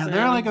gal. Yeah, so.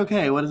 They're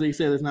okay, what does he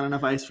say? There's not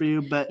enough ice for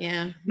you. But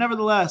yeah,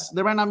 nevertheless,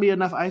 there might not be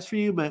enough ice for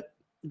you, but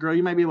girl,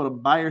 you might be able to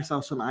buy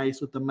yourself some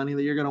ice with the money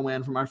that you're going to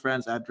win from our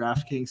friends at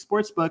DraftKings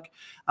Sportsbook,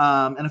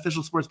 an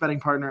official sports betting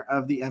partner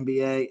of the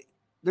NBA.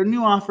 their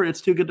new offer,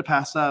 it's too good to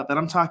pass up. And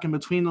I'm talking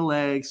between the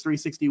legs,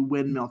 360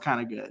 windmill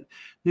kind of good.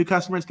 New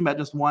customers can bet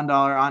just $1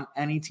 on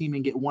any team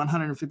and get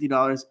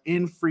 $150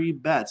 in free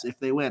bets if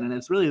they win. And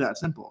it's really that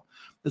simple.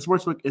 The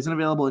sportsbook isn't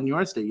available in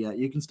your state yet.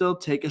 You can still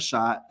take a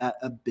shot at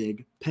a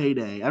big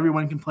payday.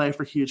 Everyone can play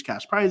for huge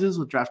cash prizes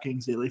with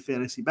DraftKings daily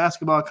fantasy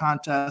basketball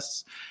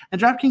contests.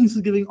 And DraftKings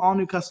is giving all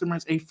new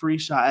customers a free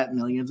shot at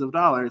millions of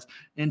dollars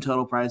in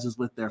total prizes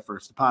with their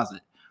first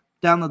deposit.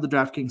 Download the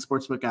DraftKings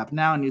Sportsbook app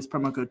now and use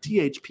promo code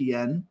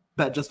THPN.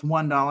 Bet just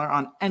 $1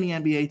 on any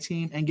NBA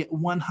team and get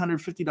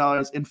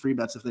 $150 in free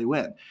bets if they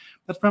win.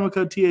 That's promo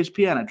code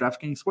THPN at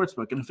DraftKings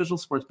Sportsbook, an official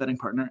sports betting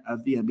partner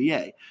of the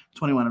NBA.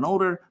 21 and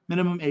older,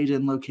 minimum age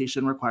and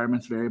location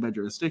requirements vary by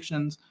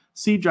jurisdictions.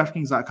 See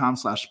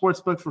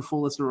DraftKings.com/sportsbook for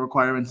full list of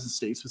requirements and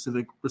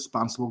state-specific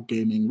responsible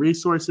gaming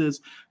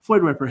resources.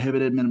 Void where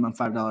prohibited, minimum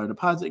 $5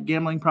 deposit.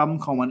 Gambling problem,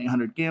 call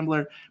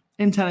 1-800-GAMBLER.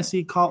 In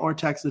Tennessee, call or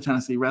text the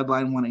Tennessee Red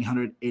Line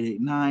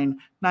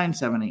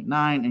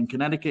 1-800-889-9789. In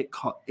Connecticut,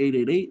 call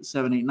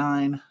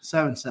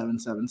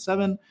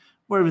 888-789-7777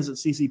 or visit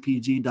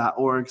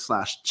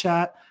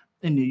ccpg.org/chat.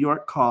 In New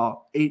York,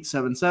 call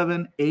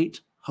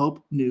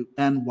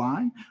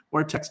 877-8-HOPE-NY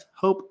or text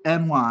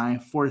HOPE-NY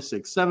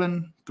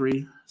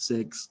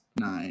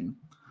 467-369.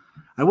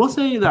 I will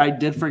say that I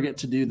did forget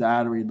to do the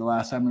ad read the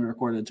last time we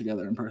recorded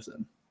together in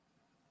person.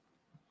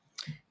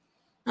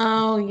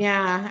 Oh,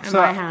 yeah. So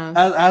I have.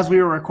 As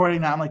we were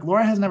recording that, I'm like,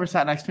 Laura has never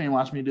sat next to me and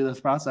watched me do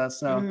this process.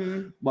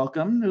 So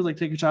welcome. It was like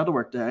take your child to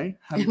work day.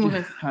 How did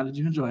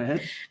you enjoy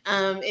it?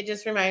 It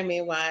just reminded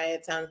me why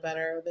it sounds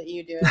better that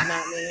you do it,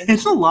 not me.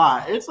 It's a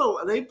lot.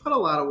 They put a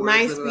lot of words.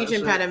 My speech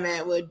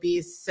impediment would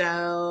be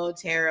so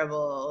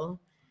terrible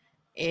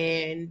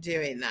in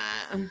doing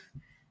that.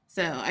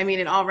 So, I mean,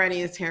 it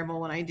already is terrible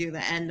when I do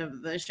the end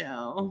of the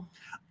show.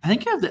 I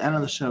think you have the end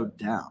of the show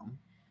down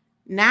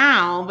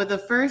now, but the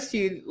first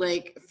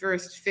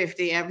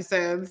 50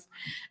 episodes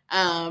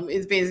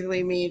is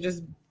basically me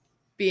just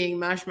being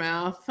mush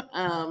mouth.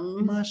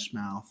 Mush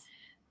mouth.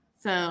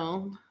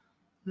 So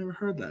never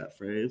heard that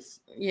phrase.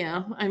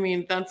 Yeah, I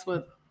mean that's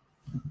what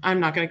I'm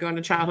not going to go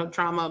into childhood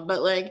trauma,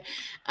 but like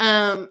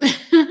No.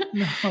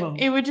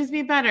 it would just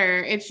be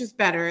better. It's just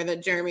better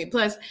that Jeremy.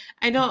 Plus,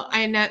 I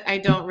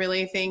don't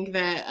really think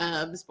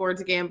that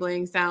sports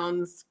gambling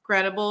sounds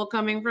credible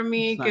coming from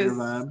me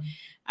because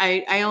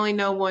I only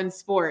know one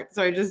sport,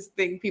 so I just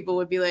think people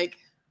would be like,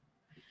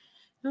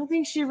 I don't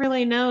think she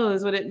really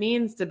knows what it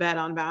means to bet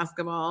on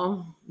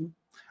basketball.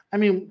 I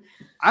mean,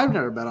 I've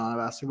never bet on a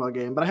basketball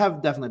game, but I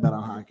have definitely bet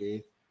on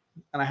hockey,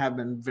 and I have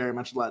been very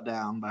much let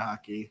down by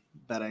hockey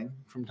betting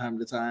from time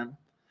to time.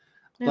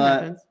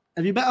 But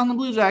if you bet on the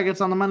Blue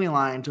Jackets on the money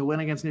line to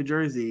win against New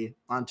Jersey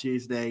on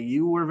Tuesday,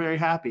 you were very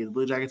happy. The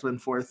Blue Jackets win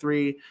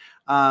 4-3.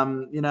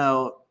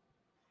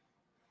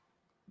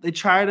 They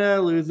try to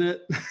lose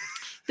it.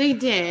 They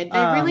did.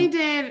 They really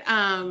did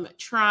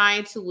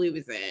try to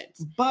lose it.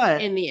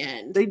 But in the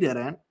end, they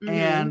didn't. Mm-hmm.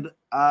 And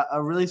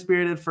a really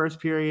spirited first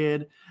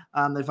period.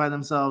 They find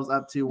themselves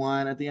up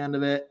 2-1 at the end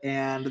of it.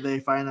 And they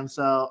find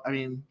themselves,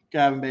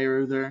 Gavin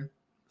Bayreuther,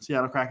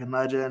 Seattle Kraken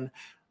legend,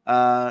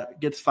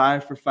 gets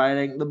 5 for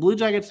fighting. The Blue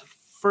Jackets'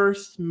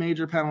 first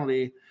major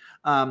penalty,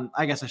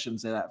 I guess I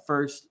shouldn't say that,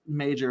 first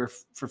major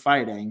for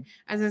fighting.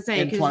 I was going to say,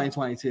 in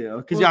 2022.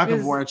 Because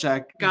Jakub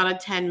Voracek got a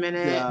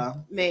 10-minute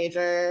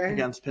major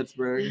against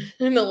Pittsburgh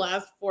in the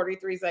last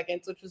 43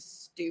 seconds, which was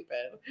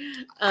stupid.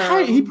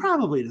 He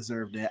probably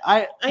deserved it.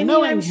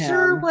 I'm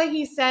sure what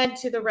he said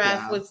to the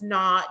ref was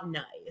not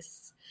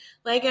nice.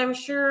 Like, I'm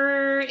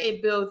sure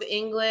it both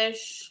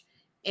English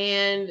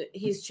and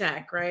he's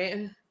Czech,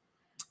 right?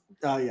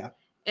 Oh, yeah.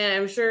 And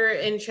I'm sure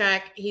in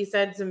Czech he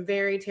said some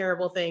very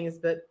terrible things,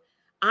 but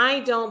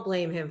I don't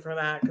blame him for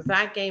that because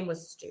that game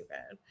was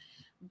stupid.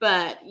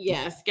 But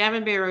yes,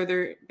 Gavin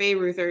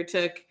Bayreuther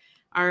took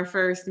our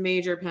first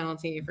major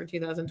penalty for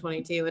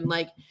 2022. And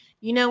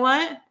you know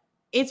what?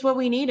 It's what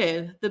we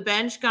needed. The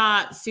bench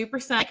got super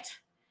psyched.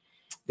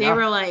 They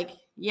were like,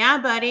 yeah,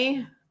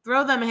 buddy,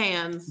 throw them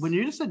hands. When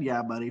you just said,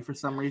 yeah, buddy, for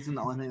some reason,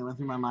 the only thing that went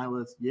through my mind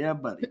was, yeah,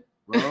 buddy,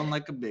 rolling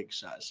like a big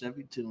shot.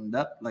 Chevy tuned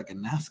up like a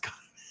NASCAR.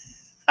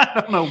 I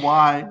don't know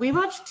why. We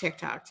watch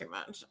TikTok too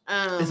much.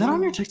 Is that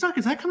on your TikTok?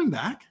 Is that coming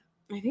back?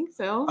 I think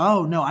so.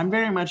 Oh no, I'm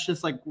very much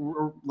just like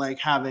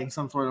having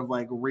some sort of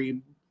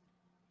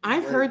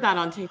I've heard that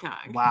on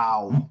TikTok.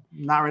 Wow,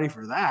 not ready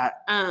for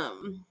that.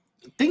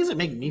 Things that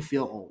make me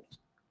feel old.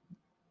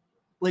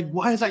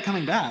 Why is that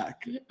coming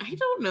back? I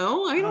don't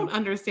know. I don't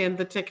understand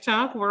the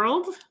TikTok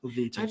world.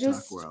 I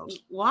just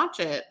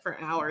watch it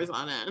for hours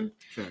on end.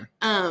 Sure.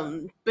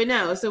 But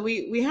no, so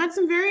we had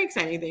some very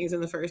exciting things in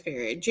the first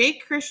period.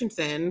 Jake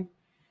Christensen,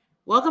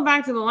 welcome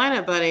back to the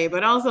lineup, buddy,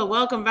 but also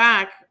welcome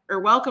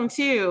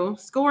to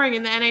scoring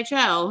in the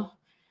NHL.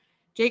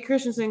 Jake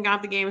Christensen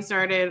got the game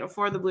started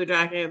for the Blue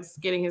Jackets,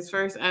 getting his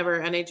first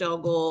ever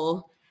NHL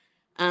goal,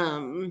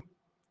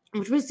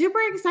 which was super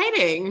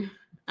exciting.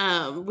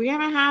 We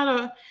haven't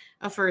had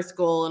a first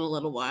goal in a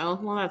little while.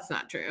 Well, that's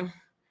not true.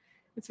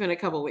 It's been a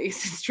couple weeks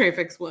since Trey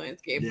Fix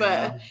Williams-Gate,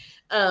 Yeah.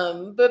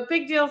 but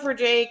big deal for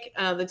Jake.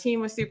 The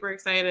team was super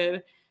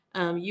excited.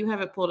 You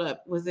have it pulled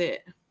up. Was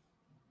it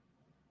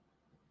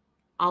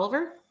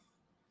Oliver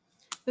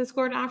that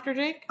scored after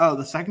Jake? Oh,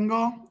 the second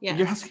goal? Yes.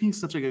 You're asking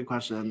such a good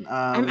question.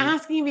 I'm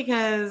asking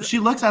because she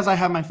looks as I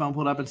have my phone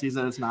pulled up and sees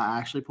that it's not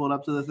actually pulled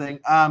up to the thing.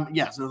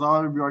 Yes, it was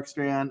Oliver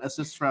Bjorkstrand.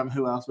 Assist from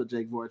who else but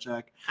Jake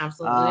Voracek?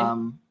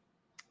 absolutely.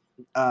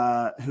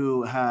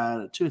 Who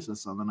had 2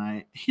 assists on the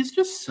night. He's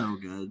just so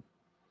good.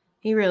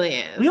 He really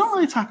is. We don't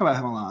really talk about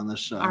him a lot on this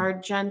show. Our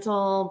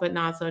gentle but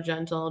not so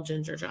gentle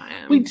Ginger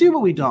Giant. We do, but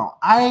we don't.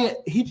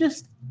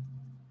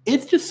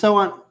 It's just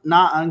so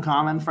not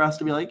uncommon for us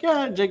to be like,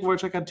 yeah, Jake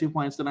Voracek had 2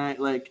 points tonight.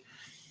 Like,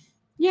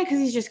 yeah, because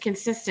he's just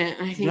consistent.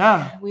 I think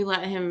we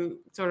let him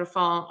sort of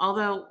fall.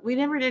 Although we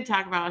never did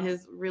talk about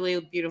his really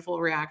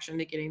beautiful reaction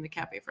to getting the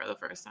Kepi for the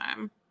first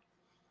time.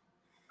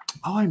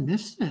 Oh, I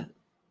missed it.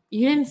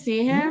 You didn't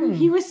see him?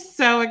 He was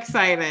so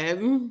excited.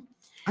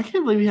 I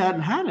can't believe he hadn't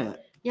had it.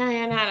 Yeah, he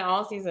hadn't had it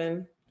all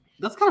season.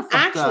 That's kind of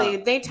fucked Actually,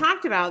 up. they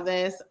talked about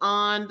this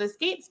on the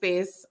Skate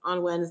Space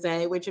on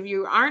Wednesday, which if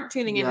you aren't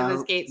tuning into the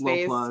Skate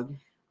Space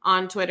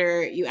on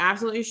Twitter, you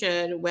absolutely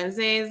should.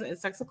 Wednesdays at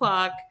 6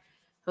 o'clock,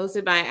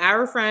 hosted by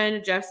our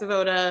friend Jeff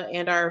Savoda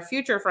and our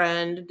future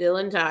friend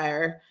Dylan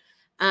Tyre.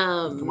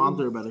 Come on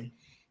through, buddy.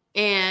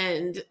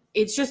 And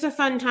it's just a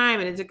fun time,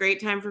 and it's a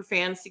great time for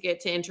fans to get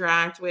to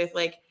interact with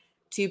like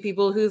 2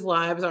 people whose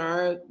lives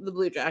are the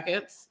Blue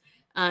Jackets.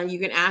 You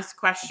can ask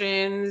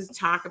questions,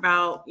 talk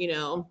about,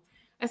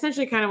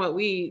 essentially kind of what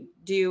we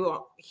do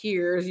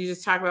here is you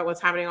just talk about what's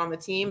happening on the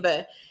team,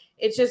 but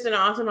it's just an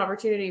awesome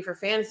opportunity for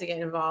fans to get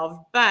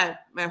involved.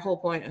 But my whole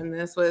point in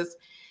this was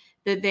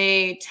that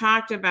they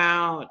talked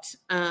about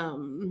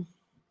our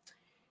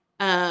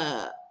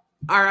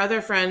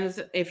other friends,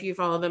 if you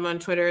follow them on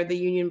Twitter, the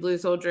Union Blue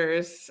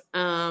Soldiers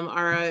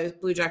are a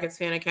Blue Jackets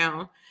fan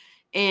account.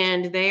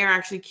 And they are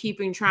actually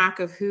keeping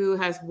track of who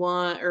has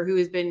won or who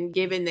has been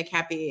given the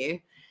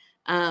Kepi.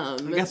 I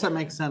guess that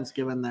makes sense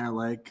given their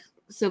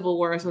Civil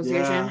War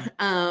Association.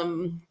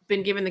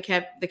 Been given the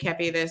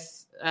Kepi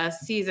this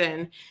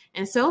season,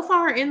 and so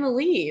far in the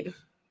lead,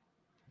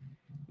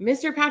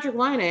 Mr. Patrick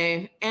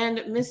Laine and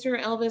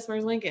Mr. Elvis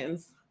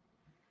Merzlikins.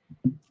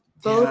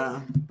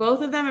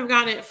 Both of them have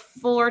gotten it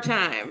 4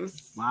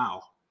 times.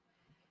 Wow.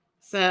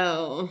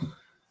 So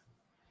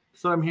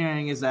what I'm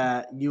hearing is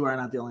that you are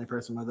not the only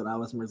person with an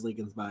Elvis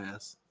Merzlikins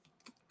bias.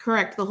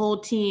 Correct. The whole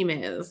team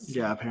is.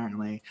 Yeah,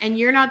 apparently. And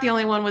you're not the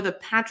only one with a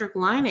Patrick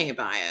Laine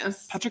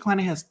bias. Patrick Laine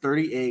has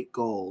 38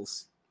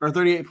 goals or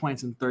 38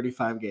 points in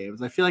 35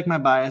 games. I feel like my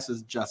bias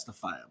is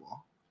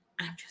justifiable.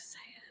 I'm just saying.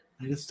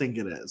 I just think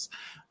it is.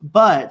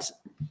 But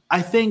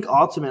I think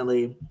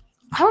ultimately,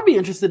 I would be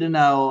interested to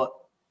know,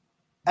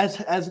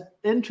 as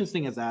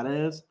interesting as that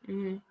is,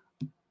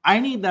 I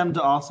need them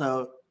to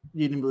also,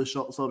 Union Blue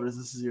Soldiers,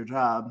 this is your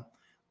job.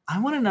 I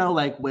want to know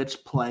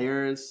which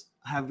players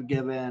have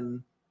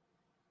given,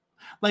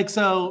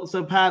 so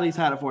Patty's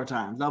had it 4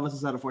 times. Elvis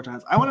has had it 4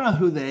 times. I want to know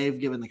who they've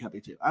given the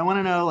Kepi to. I want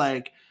to know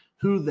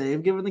who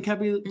they've given the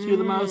Kepi to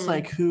the most,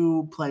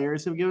 who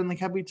players have given the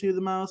Kepi to the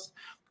most.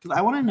 Because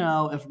I want to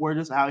know if we're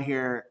just out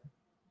here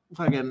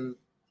fucking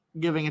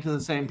giving it to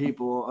the same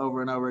people over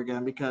and over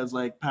again because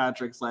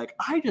Patrick's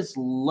I just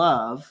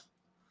love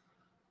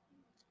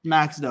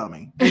Max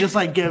Domi. He just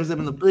gives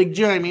him the do you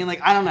know what I mean?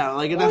 I don't know.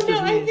 That's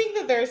just me. I think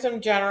that there's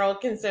some general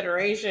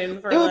consideration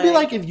for it would be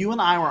if you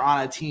and I were on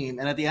a team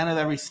and at the end of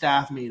every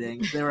staff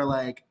meeting they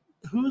were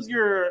who's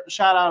your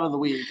shout out of the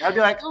week? I'd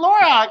be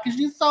Laura, because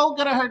she's so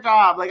good at her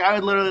job. I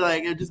would literally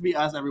it'd just be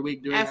us every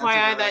week doing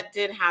FYI, that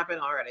did happen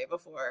already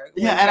before.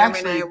 Yeah, and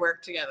Jeremy and I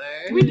worked together.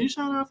 Did we do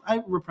shout outs?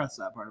 I repressed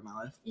that part of my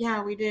life.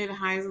 Yeah, we did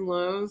highs and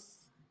lows.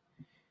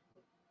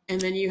 And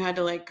then you had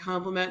to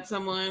compliment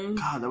someone.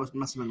 God, that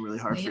must have been really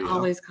hard for you. We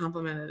always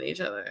complimented each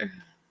other.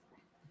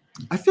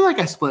 I feel like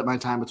I split my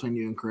time between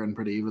you and Corinne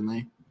pretty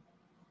evenly.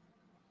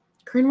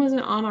 Corinne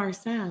wasn't on our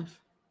staff.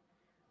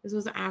 This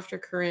was after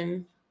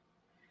Corinne.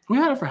 We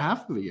had it for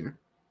half of a year.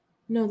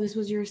 No, this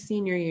was your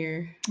senior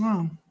year.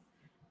 Oh.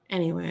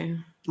 Anyway.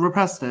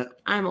 Repressed it.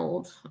 I'm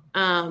old.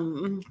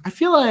 I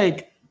feel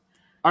like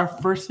our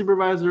first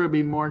supervisor would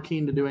be more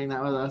keen to doing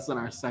that with us than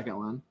our second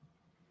one.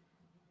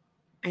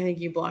 I think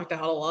you blocked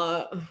out a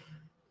lot.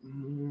 I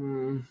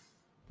don't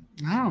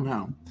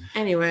know.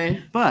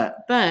 Anyway.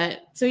 But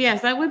so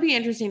yes, that would be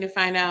interesting to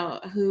find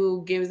out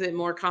who gives it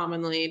more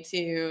commonly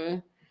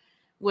to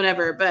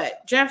whatever.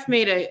 But Jeff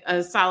made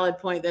a solid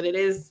point that it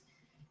is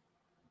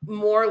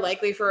more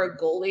likely for a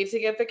goalie to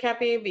get the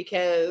Kepi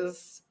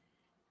because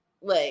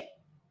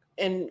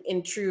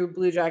in true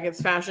Blue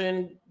Jackets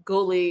fashion,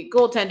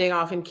 goaltending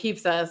often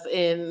keeps us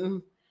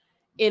in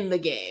the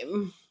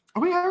game.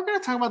 Are we ever going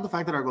to talk about the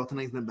fact that our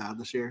goaltending's been bad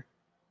this year?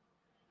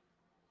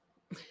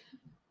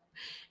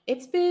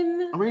 It's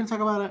been. Are we going to talk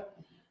about it?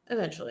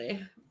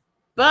 Eventually.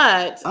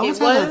 But it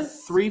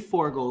was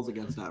 3-4 goals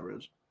against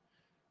average.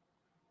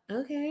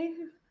 Okay.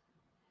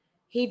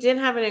 He did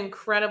have an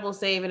incredible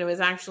save, and it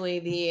was actually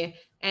the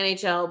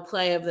NHL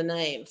play of the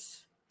night.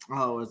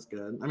 Oh, it's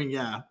good. I mean,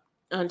 yeah.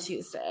 on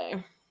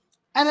Tuesday.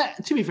 And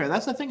to be fair,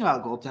 that's the thing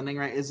about goaltending,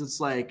 right? Is it's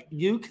like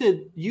you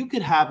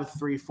could have a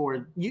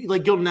 3-4.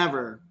 You'll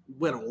never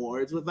win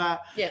awards with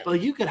that. Yeah.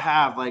 But you could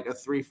have like a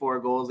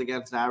 3-4 goals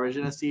against average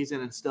in a season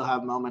and still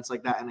have moments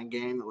like that in a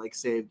game that like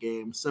save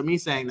games. So me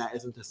saying that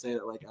isn't to say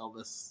that like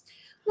Elvis.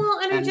 Well,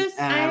 and I just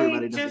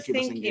keep us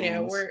think, in you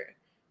know, games. we're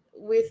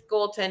with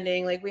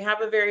goaltending, like we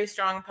have a very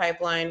strong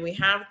pipeline. We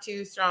have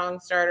 2 strong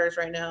starters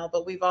right now,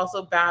 but we've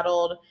also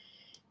battled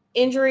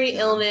injury,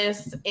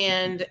 illness,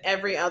 and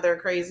every other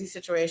crazy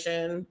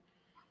situation,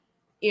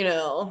 you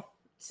know.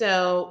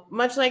 So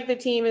much like the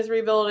team is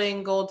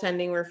rebuilding,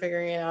 goaltending, we're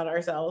figuring it out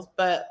ourselves.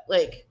 But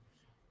like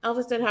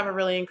Elvis did have a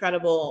really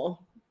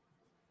incredible,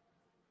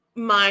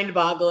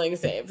 mind-boggling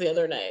save the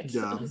other night.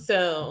 Yeah.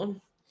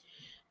 So,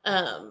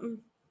 but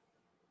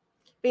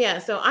yeah,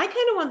 so I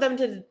kind of want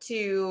them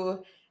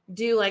to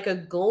do like a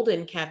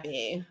golden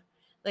Kepi.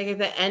 Like at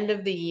the end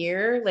of the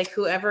year, like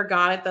whoever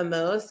got it the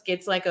most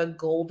gets like a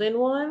golden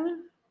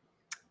one.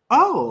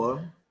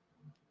 Oh,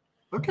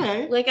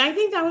 okay. Like I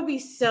think that would be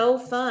so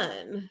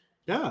fun.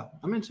 Yeah,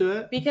 I'm into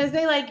it. Because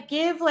they like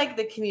give like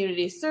the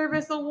community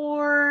service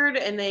award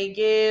and they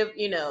give,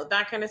 you know,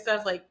 that kind of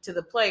stuff like to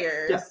the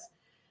players.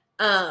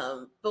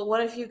 Yeah. But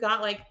what if you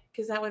got like,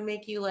 because that would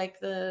make you like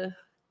the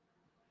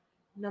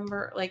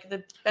number, like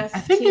the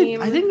best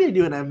team. I think they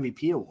do an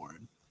MVP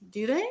award.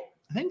 Do they?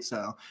 I think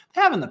so. They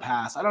have in the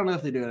past. I don't know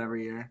if they do it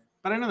every year,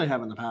 but I know they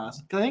have in the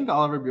past. Because I think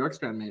Oliver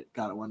Bjorkstrand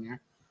got it one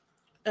year.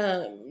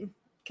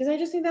 Because I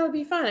just think that would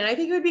be fun. And I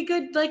think it would be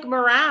good, like,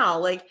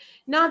 morale. Like,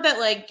 not that,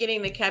 like,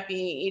 getting the Kepi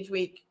each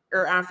week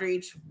or after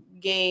each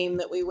game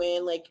that we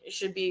win, like,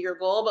 should be your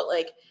goal. But,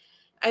 like,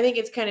 I think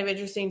it's kind of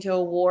interesting to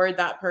award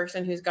that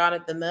person who's got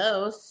it the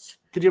most.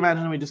 Could you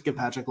imagine we just give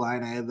Patrick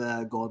Laine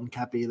the golden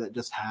Kepi that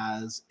just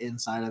has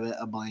inside of it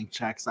a blank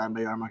check signed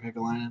by Jarmo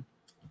Kekalainen?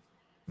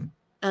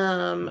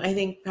 I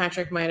think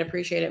Patrick might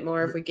appreciate it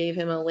more if we gave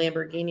him a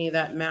Lamborghini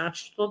that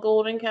matched the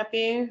golden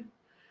Kepi.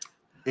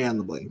 And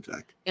the blank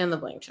check. And the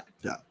blank check.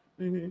 Yeah.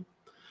 Mm-hmm.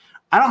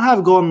 I don't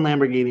have golden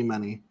Lamborghini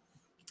money.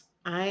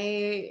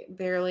 I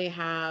barely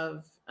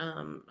have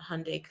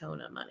Hyundai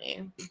Kona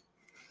money.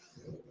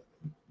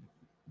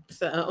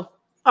 So.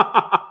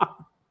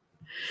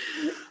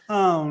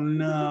 Oh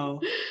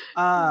no.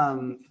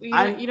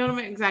 You don't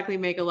exactly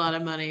make a lot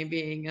of money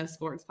being a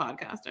sports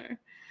podcaster.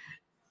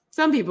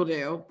 Some people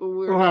do, but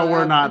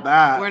we're not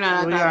that. We're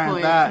not at that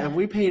point. If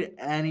we paid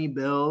any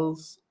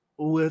bills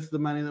with the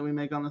money that we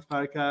make on this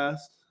podcast,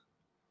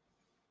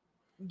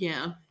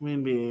 yeah,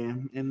 we'd be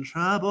in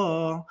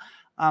trouble.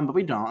 But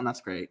we don't, and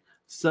that's great.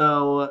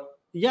 So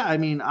yeah, I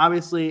mean,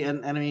 obviously,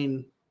 and I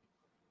mean,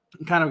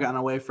 kind of gotten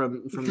away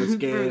from this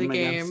game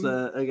against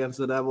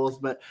the Devils,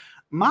 but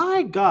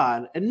my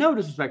God, and no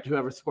disrespect to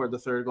whoever scored the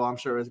third goal, I'm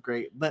sure it was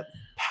great, but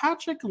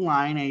Patrick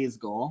Laine's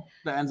goal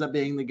that ends up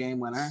being the game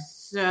winner.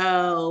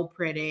 So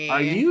pretty.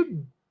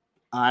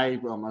 I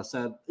almost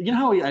said, you know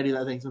how I do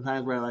that thing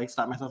sometimes where I like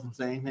stop myself from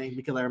saying things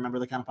because I remember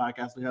the kind of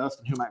podcast we host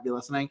and who might be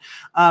listening.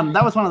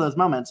 That was one of those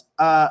moments.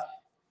 I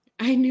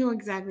knew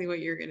exactly what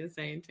you were going to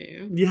say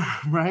too. Yeah,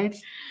 right?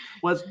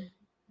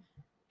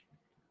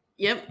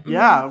 Yep.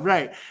 Yeah,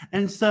 right.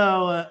 And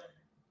so,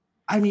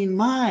 I mean,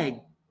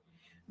 my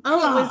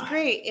God. It was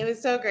great. It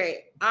was so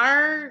great.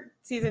 Our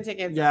season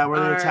tickets. Yeah, we're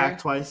the Attack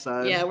Twice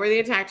side. Yeah, we're the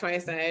Attack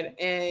Twice side.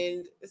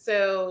 And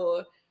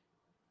so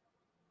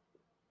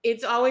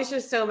it's always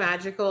just so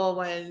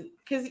magical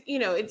because, you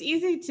know, it's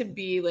easy to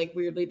be like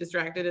weirdly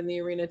distracted in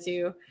the arena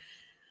too.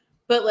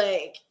 But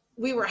like,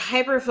 we were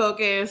hyper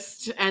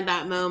focused at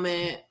that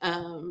moment.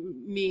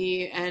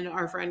 Me and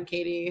our friend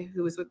Katie,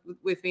 who was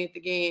with me at the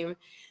game.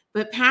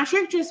 But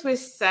Patrick just with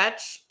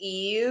such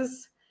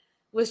ease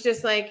was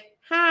just like,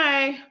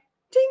 hi,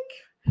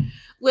 tink.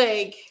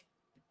 Like,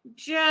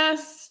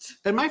 just.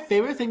 And my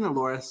favorite thing that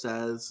Laura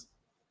says,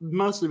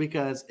 mostly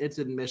because it's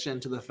admission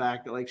to the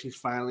fact that like she's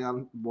finally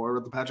on board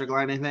with the Patrick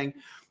Laine thing,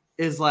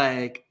 is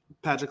like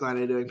Patrick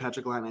Laine doing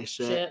Patrick Laine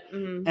shit.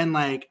 Mm-hmm. And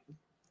like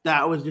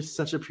that was just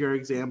such a pure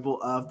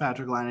example of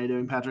Patrick Laine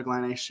doing Patrick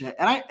Laine shit.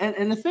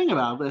 And the thing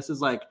about this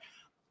is like,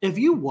 if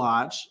you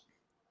watch,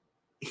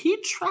 he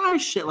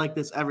tries shit like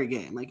this every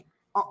game, like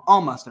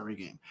almost every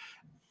game.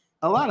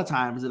 A lot of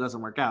times it doesn't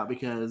work out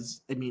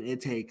because, I mean,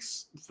 it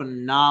takes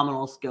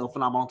phenomenal skill,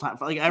 phenomenal time.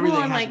 Like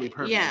everything has to be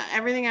perfect. Yeah,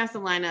 everything has to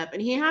line up.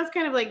 And he has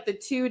kind of like the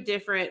two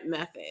different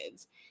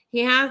methods. He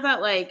has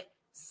that like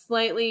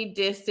slightly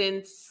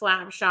distant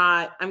slap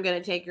shot, I'm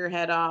going to take your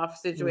head off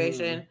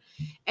situation.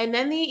 And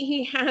then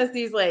he has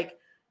these like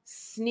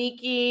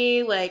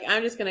sneaky, like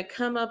I'm just going to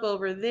come up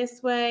over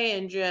this way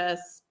and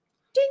just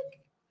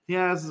dink. He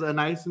has a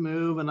nice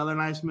move, another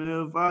nice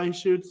move. Oh, he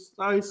shoots.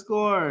 Oh, he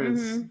scores.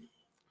 Mm-hmm.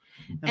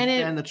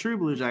 And the true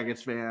Blue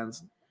Jackets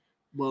fans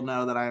will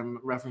know that I'm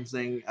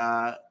referencing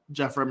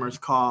Jeff Rimmer's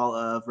call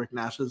of Rick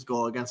Nash's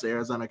goal against the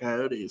Arizona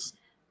Coyotes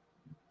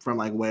from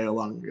like way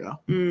long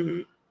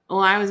ago.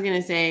 Well, I was going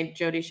to say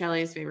Jody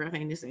Shelley's favorite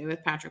thing to say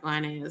with Patrick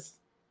Laine is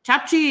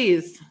chopped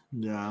cheese.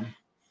 Yeah.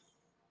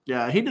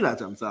 Yeah, he did that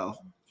to himself.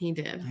 He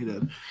did. He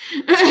did.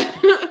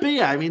 But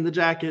yeah, I mean, the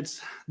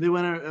Jackets, they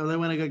win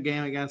a good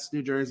game against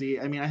New Jersey.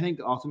 I mean, I think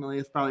ultimately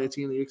it's probably a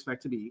team that you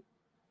expect to beat.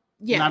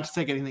 Yeah. Not to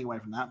take anything away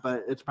from that,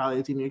 but it's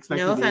probably a team you expect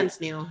No to beat. offense,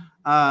 Neil.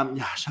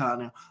 Yeah, shout out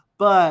Neil.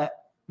 But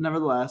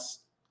nevertheless,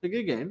 a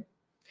good game.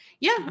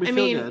 Yeah, We I feel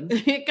mean,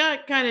 good. it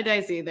got kind of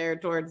dicey there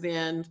towards the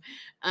end.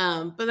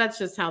 But that's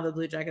just how the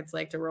Blue Jackets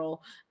like to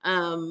roll.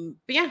 But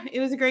yeah, it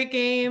was a great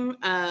game.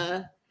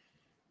 A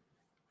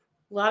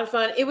lot of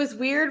fun. It was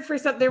weird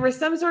there was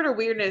some sort of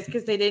weirdness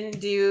because they didn't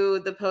do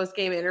the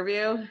post-game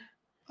interview.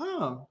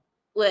 Oh,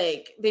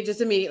 Like they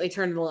just immediately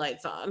turned the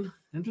lights on.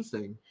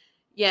 interesting.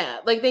 Yeah,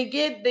 like they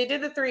did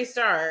the 3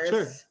 stars,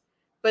 Sure.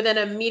 but then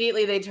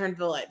immediately they turned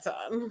the lights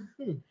on.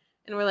 Hmm.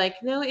 And we're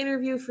like, no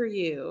interview for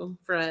you,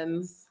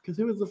 friends. Because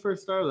who was the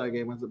first star of that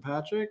game? Was it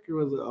Patrick or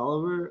was it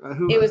Oliver?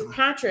 It was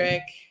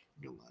Patrick.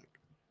 Good luck.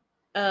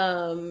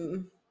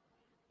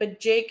 But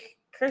Jake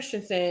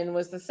Christensen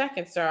was the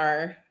second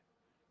star,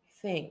 I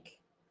think.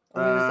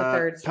 Or he was the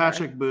third star.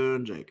 Patrick,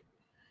 Boone, Jake.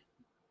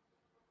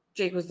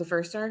 Jake was the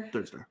first star?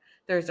 Third star.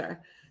 Third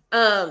star.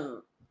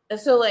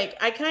 So like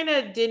I kind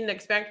of didn't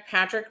expect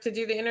Patrick to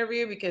do the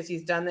interview because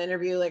he's done the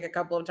interview like a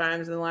couple of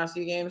times in the last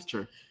few games.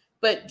 Sure.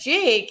 But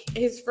Jake,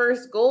 his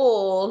first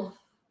goal,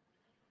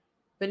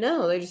 but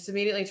no, they just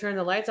immediately turned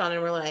the lights on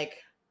and we're like,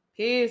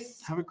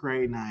 peace. Have a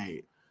great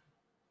night.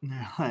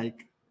 They're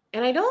like,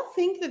 and I don't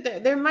think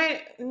that there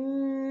might.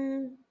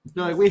 they're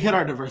like, we hit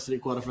our diversity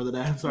quota for the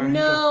day. I'm sorry.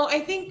 No, I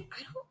don't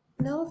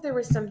know if there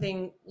was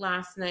something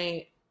last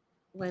night,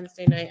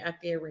 Wednesday night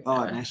at the arena.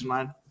 Oh, at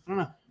Nationwide? I don't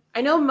know.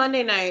 I know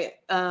Monday night,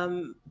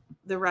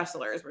 the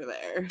wrestlers were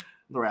there.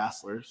 The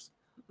Wrestlers.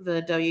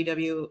 The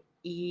WWE.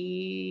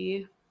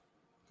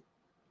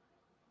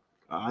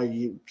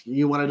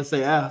 You wanted to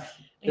say F.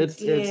 I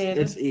It's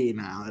E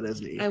now. It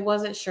is E. I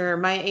wasn't sure.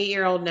 My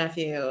 8-year-old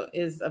nephew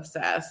is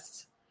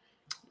obsessed.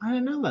 I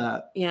didn't know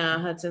that. Yeah,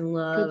 Hudson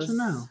loves. Good to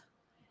know.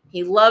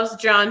 He loves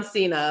John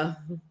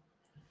Cena.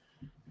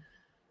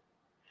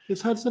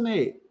 Is Hudson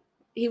 8?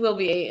 He will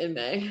be 8 in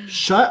May.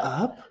 Shut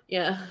up.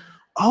 Yeah.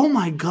 Oh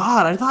my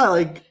God. I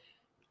thought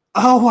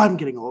I'm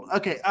getting old.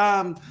 Okay.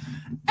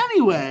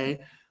 Anyway.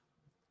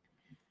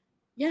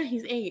 Yeah,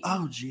 he's 8.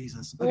 Oh,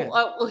 Jesus. Okay.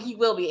 Well, he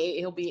will be 8.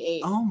 He'll be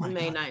 8 Oh my on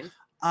May God.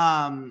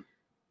 9th.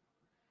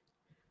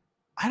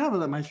 I don't know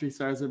that my 3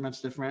 stars are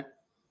much different.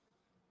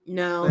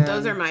 No, Then-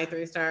 those are my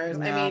 3 stars.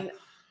 Yeah. I mean,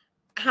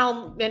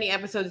 how many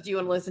episodes do you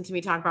want to listen to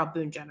me talk about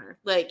Boone Jenner?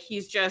 Like,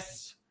 he's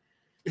just...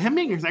 Him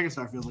being your second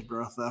star feels like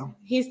growth, though.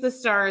 He's the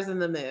stars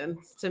and the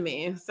moons to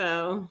me,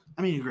 so...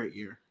 I mean, a great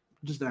year.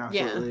 Just an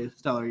absolutely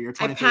stellar year. I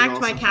 23 packed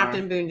goals my so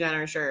Captain far. Boone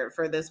Jenner shirt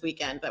for this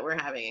weekend that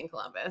we're having in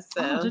Columbus.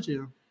 So Oh, did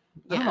you?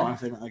 I don't know why I'm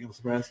saying that like I'm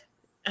surprised.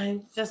 I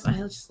just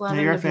love Yeah,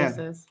 him you're a to fan.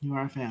 pieces. You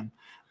are a fan.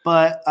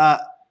 But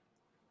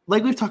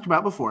like we've talked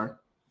about before,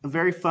 a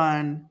very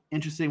fun,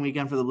 interesting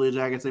weekend for the Blue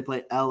Jackets. They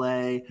play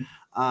LA.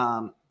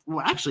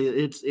 Well, actually,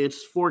 it's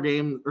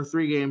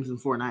 3 games in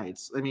 4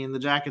 nights. I mean, the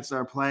Jackets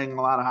are playing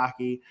a lot of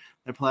hockey.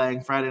 They're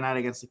playing Friday night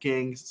against the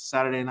Kings,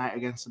 Saturday night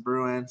against the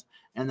Bruins,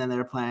 and then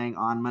they're playing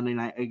on Monday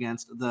night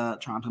against the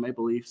Toronto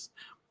Maple Leafs.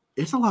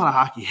 It's a lot of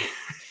hockey.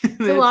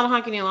 It's a lot of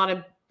hockey and a lot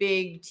of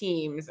big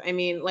teams. I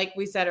mean, like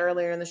we said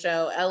earlier in the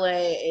show,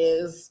 LA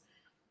is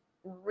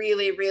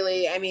really,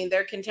 really, I mean,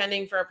 they're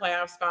contending for a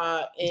playoff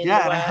spot in the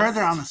and I West. heard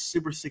they're on the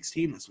Super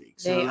 16 this week.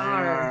 So They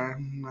are. I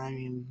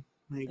mean,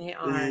 They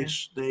are.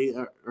 They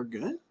are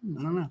good.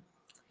 I don't know.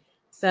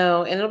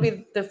 So, and it'll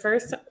be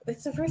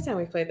it's the first time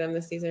we've played them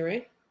this season,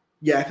 right?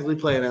 Yeah, because we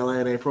play in LA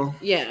in April.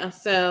 Yeah.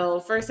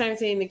 So, first time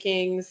seeing the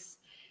Kings.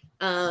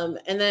 And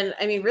then,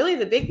 I mean, really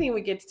the big thing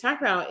we get to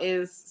talk about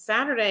is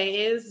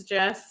Saturday is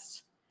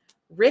just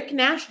Rick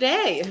Nash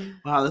Day.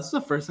 Wow, this is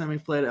the first time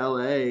we've played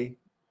LA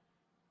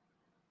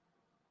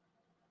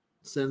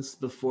since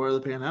before the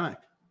pandemic.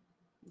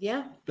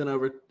 Yeah. Been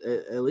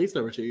at least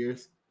over 2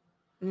 years.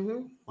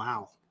 Mm-hmm.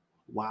 Wow.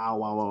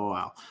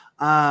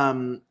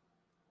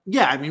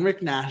 Yeah, I mean,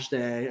 Rick Nash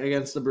Day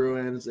against the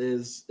Bruins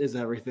is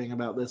everything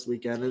about this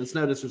weekend. And it's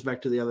no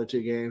disrespect to the other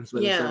 2 games,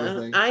 but it's Yeah.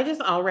 everything. I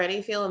just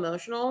already feel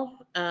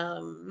emotional.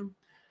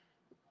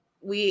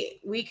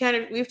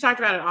 We've talked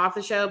about it off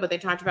the show, but they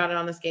talked about it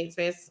on the Skate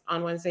Space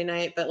on Wednesday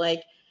night. But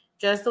like,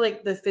 just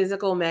like the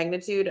physical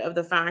magnitude of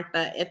the fact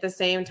that at the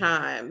same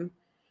time,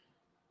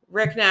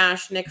 Rick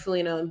Nash, Nick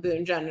Foligno, and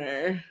Boone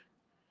Jenner,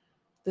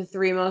 the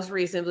 3 most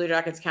recent Blue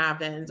Jackets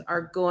captains,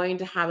 are going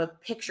to have a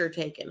picture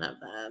taken of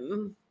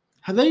them.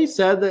 Have they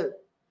said that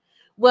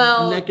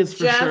Well, Nick is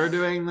for sure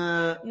doing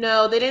the...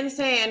 No, they didn't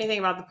say anything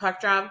about the puck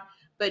drop,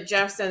 but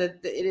Jeff said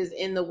that it is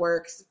in the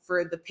works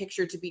for the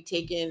picture to be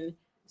taken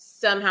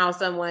somehow,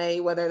 some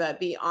way, whether that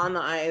be on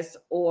the ice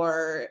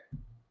or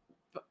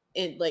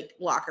in like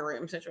locker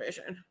room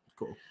situation.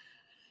 Cool.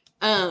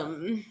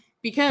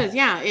 Because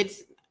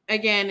it's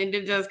again,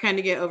 it does kind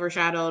of get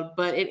overshadowed,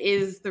 but it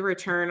is the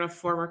return of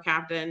former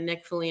captain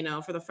Nick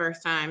Foligno for the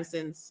first time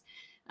since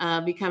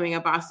becoming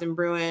a Boston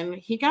Bruin.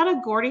 He got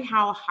a Gordie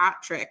Howe hat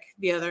trick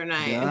the other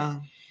night. Yeah.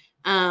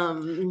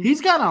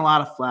 He's gotten a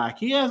lot of flack.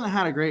 He hasn't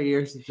had a great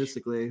year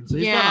statistically, so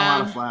he's gotten a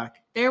lot of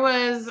flack. There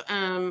was,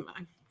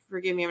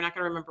 forgive me, I'm not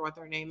going to remember what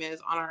their name is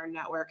on our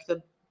network,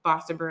 the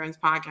Boston Bruins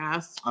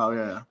podcast. Oh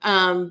yeah.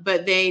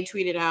 But they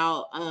tweeted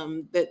out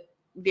that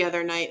the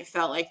other night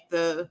felt like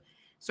the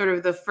sort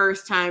of the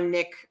first time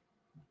Nick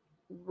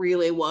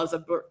really was a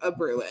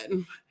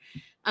Bruin,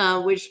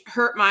 which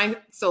hurt my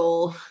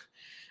soul.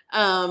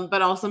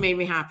 But also made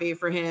me happy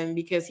for him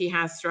because he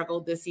has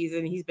struggled this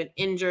season. He's been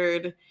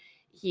injured.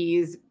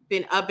 He's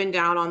been up and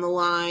down on the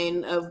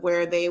line of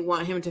where they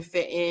want him to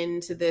fit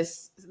into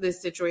this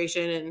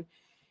situation. And,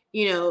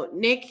 you know,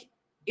 Nick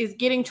is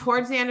getting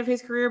towards the end of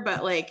his career,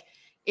 but like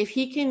if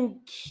he can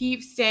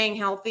keep staying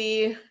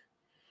healthy,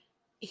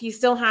 he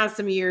still has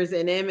some years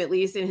in him, at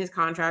least in his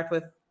contract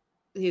with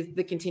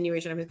the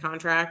continuation of his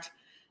contract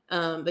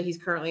that he's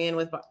currently in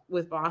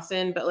with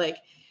Boston. But like,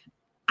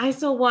 I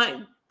still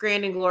want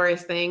grand and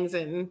glorious things.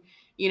 And,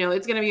 you know,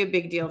 it's going to be a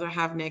big deal to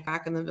have Nick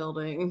back in the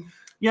building.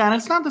 Yeah, and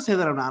it's not to say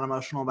that I'm not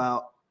emotional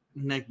about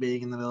Nick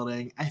being in the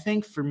building. I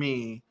think for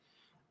me,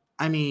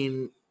 I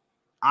mean,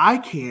 I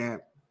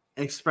can't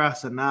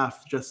express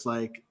enough just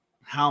like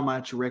how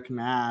much Rick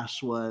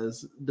Nash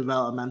was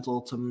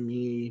developmental to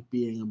me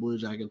being a Blue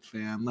Jackets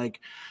fan. Like,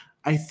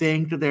 I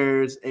think that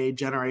there's a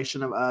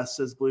generation of us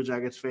as Blue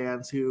Jackets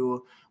fans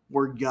who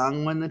were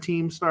young when the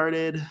team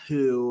started,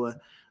 who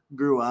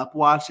grew up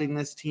watching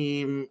this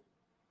team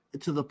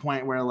to the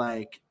point where,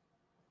 like,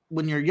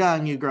 when you're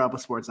young, you grow up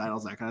with sports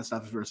idols, that kind of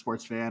stuff, if you're a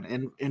sports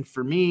fan. And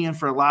for me and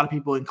for a lot of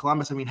people in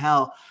Columbus, I mean,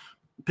 hell,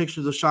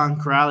 pictures of Sean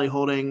Corrali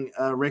holding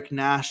a Rick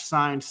Nash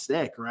signed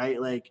stick, right?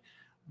 Like,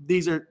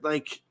 these are,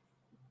 like,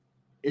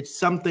 it's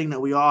something that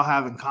we all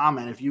have in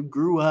common. If you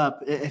grew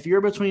up, if you're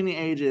between the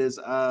ages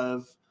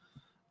of,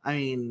 I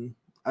mean,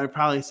 I would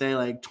probably say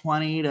like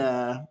 20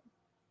 to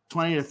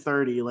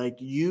 30, like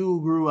you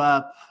grew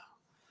up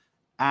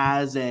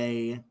as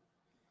a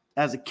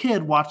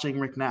kid watching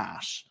Rick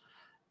Nash,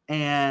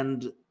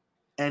 and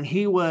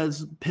he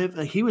was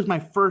my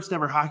first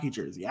ever hockey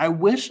jersey. I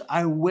wish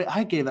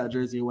I gave that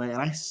jersey away,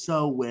 and I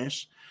so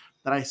wish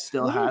that I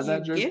still had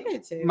that jersey. Give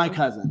it to? My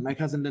cousin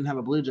didn't have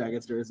a Blue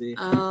Jackets jersey,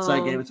 so I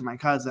gave it to my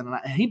cousin,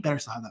 and he better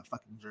still have that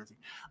fucking jersey.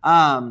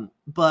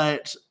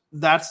 But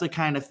that's the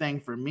kind of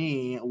thing for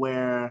me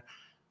where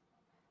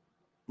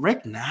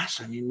Rick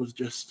Nash, I mean, was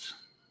just.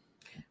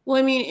 Well,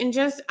 I mean, and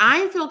just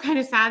I feel kind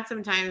of sad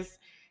sometimes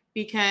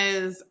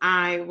because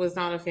I was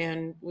not a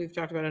fan. We've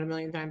talked about it a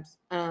million times.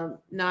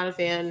 Not a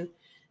fan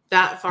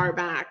that far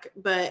back,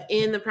 but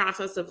in the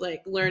process of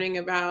like learning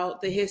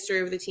about the history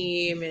of the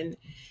team and,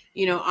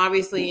 you know,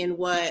 obviously in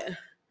what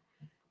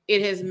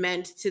it has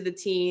meant to the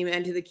team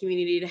and to the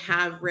community to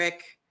have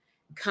Rick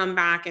come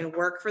back and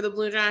work for the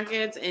Blue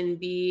Jackets and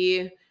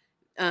be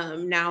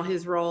now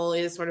his role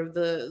is sort of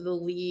the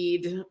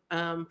lead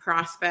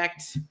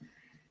prospect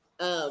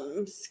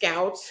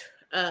scout.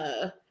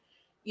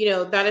 You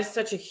know, that is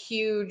such a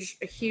huge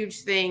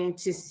thing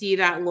to see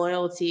that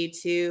loyalty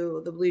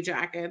to the Blue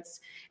Jackets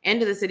and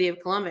to the city of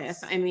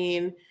Columbus. I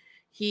mean,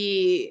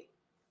 he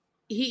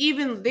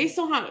even, they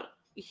still have,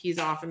 he's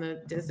off in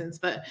the distance,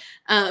 but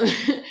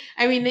I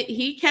mean,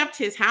 he kept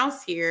his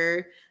house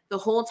here the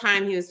whole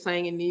time he was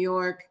playing in New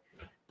York,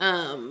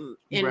 and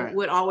right.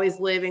 Would always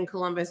live in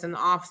Columbus in the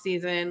off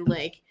season.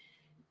 Like,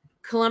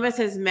 Columbus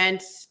has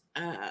meant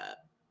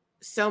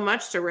so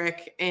much to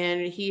Rick,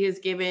 and he has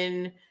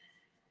given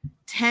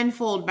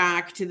tenfold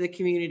back to the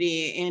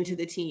community and to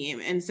the team.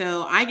 And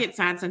so I get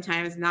sad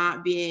sometimes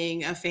not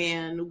being a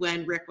fan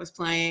when Rick was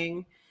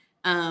playing.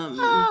 It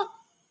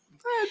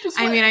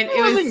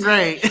was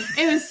great.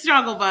 It was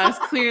struggle bus,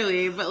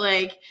 clearly, but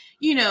like,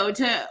 you know,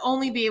 to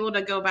only be able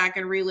to go back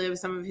and relive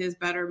some of his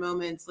better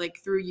moments, like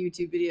through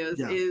YouTube videos,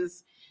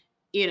 is,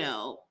 you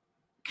know,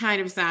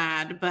 kind of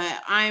sad.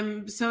 But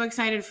I'm so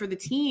excited for the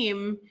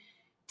team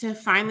to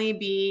finally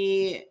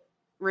be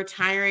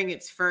retiring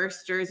its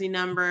first jersey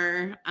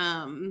number.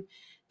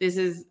 This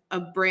is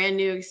a brand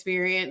new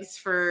experience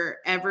for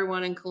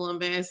everyone in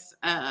Columbus.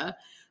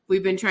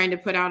 We've been trying to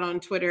put out on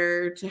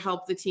Twitter to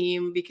help the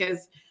team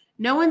because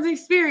no one's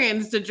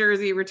experienced a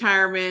jersey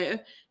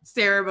retirement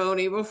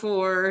ceremony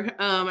before.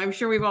 I'm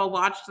sure we've all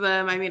watched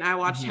them. I mean, I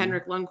watched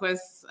Henrik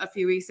Lundqvist a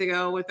few weeks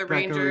ago with the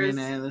Rangers.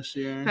 This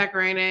year. Pekka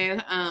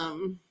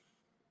Rinne.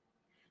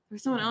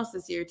 There's someone else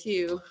this year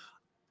too.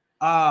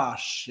 Oh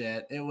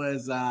shit! It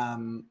was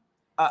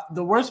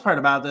the worst part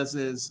about this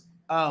is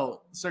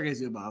Sergei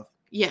Zubov.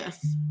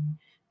 Yes,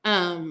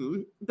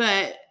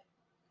 but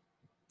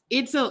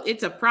it's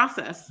a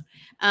process.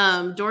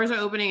 Doors are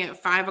opening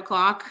at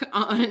 5:00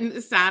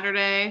 on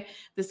Saturday.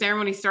 The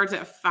ceremony starts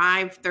at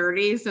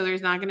 5:30, so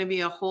there's not going to be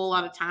a whole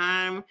lot of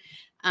time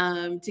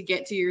to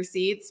get to your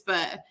seats.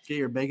 But get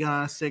your bacon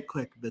on a stick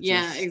quick, bitches.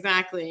 Yeah,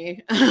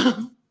 exactly.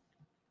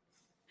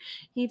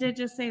 He did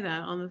just say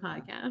that on the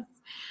podcast,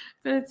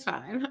 but it's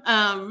fine.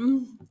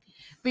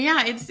 But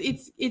yeah,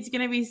 it's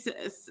going to be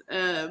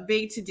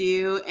big to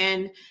do,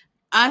 and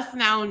us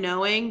now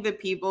knowing the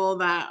people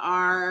that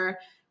are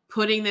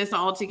putting this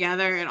all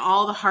together and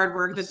all the hard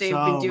work that they've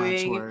been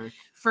doing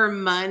for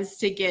months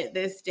to get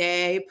this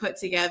day put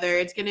together.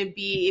 It's going to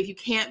be, if you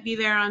can't be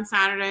there on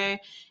Saturday,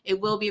 it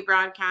will be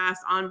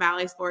broadcast on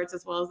Bally Sports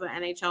as well as the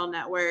NHL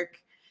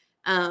Network.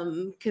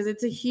 Because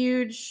it's a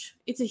huge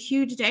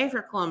day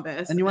for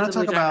Columbus. And you want to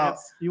talk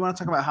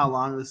about how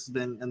long this has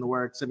been in the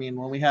works. I mean,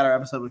 when we had our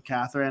episode with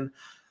Catherine,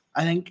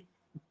 I think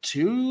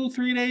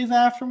 2-3 days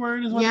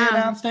afterward is when they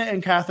announced it.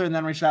 And Catherine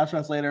then reached out to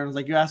us later and was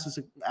like, you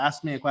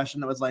asked me a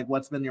question that was like,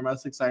 what's been your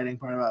most exciting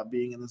part about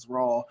being in this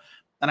role?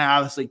 And I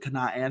obviously could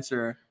not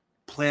answer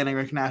planning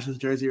Rick Nash's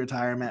jersey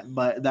retirement,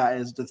 but that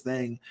is the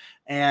thing.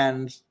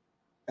 And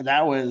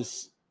that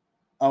was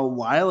a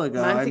while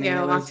ago. Months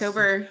ago,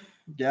 October.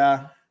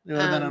 Yeah. It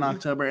would have been in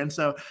October. And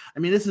so, I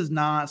mean, this is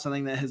not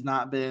something that has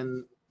not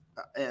been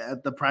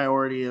at the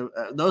priority of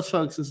those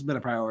folks. This has been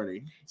a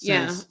priority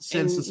since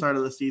the start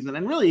of the season,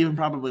 and really even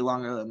probably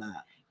longer than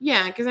that.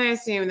 Yeah, because I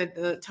assume that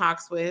the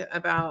talks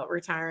about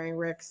retiring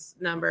Rick's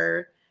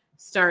number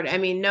started. I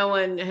mean, no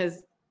one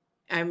has,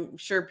 I'm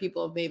sure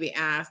people have maybe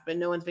asked, but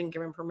no one's been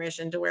given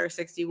permission to wear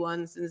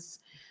 61 since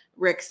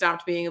Rick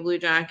stopped being a Blue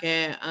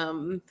Jacket.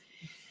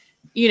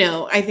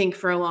 I think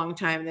for a long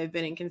time they've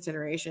been in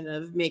consideration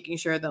of making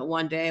sure that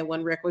one day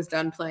when Rick was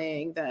done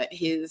playing, that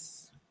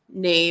his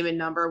name and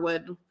number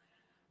would,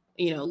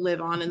 live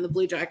on in the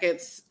Blue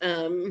Jackets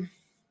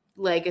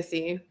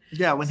legacy.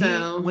 Yeah,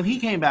 when he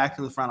came back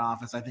to the front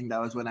office, I think that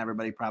was when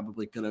everybody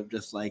probably could have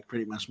just like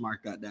pretty much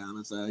marked that down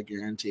as a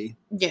guarantee.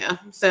 Yeah,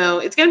 so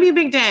it's going to be a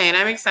big day, and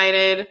I'm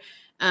excited.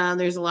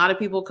 There's a lot of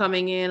people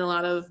coming in, a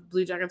lot of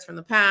Blue Jackets from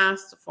the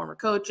past, former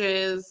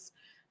coaches.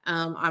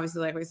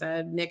 Obviously, like we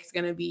said, Nick's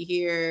going to be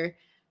here.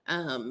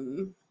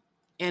 And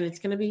it's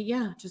going to be,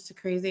 just a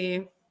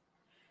crazy,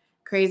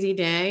 crazy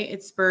day.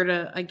 It's spurred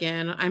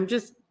again. I'm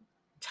just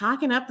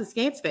talking up the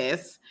skate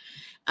space.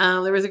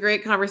 There was a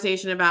great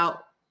conversation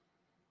about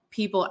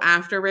people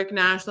after Rick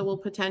Nash that will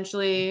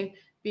potentially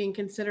be in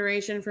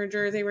consideration for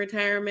jersey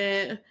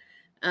retirement.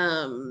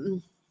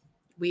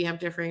 We have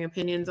differing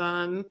opinions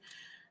on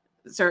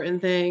certain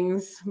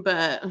things,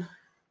 but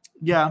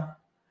yeah.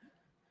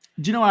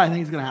 Do you know what I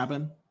think is going to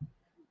happen?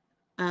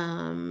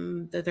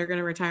 That they're going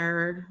to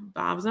retire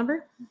Bob's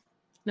number?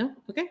 No?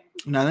 Okay.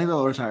 No, I think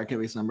they'll retire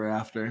Kivvy's number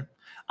after.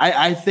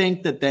 I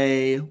think that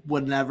they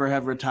would never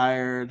have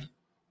retired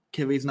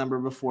Kivvy's number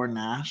before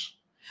Nash.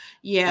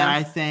 Yeah. And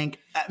I think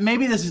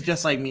maybe this is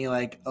just like me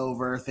like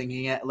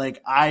overthinking it.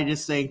 Like I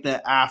just think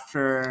that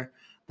after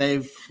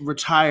they've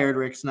retired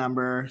Rick's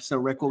number, so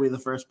Rick will be the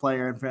first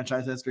player in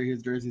franchise history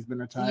whose jersey's been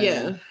retired.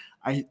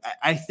 Yeah.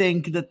 I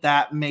think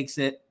that makes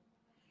it,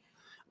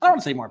 I don't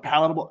want to say more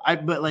palatable,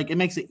 but like it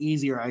makes it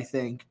easier, I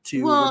think,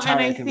 to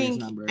retire Kivvy's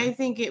number. I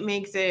think it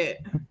makes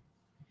it,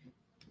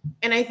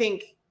 and I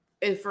think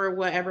for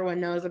what everyone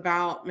knows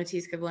about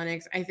Matiss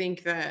Kivlenieks, I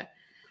think that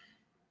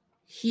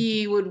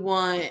he would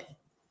want,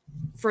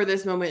 for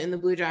this moment in the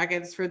Blue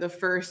Jackets, for the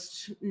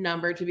first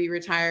number to be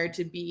retired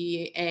to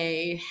be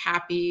a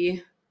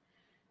happy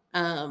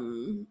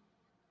and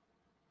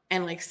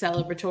like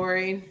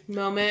celebratory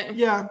moment.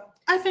 Yeah,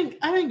 I think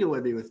it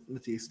would be with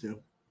Matiss too.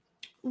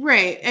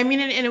 Right. I mean,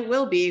 and it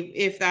will be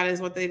if that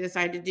is what they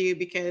decide to do,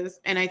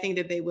 and I think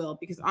that they will,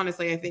 because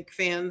honestly, I think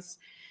fans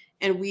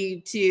and we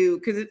too,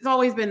 because it's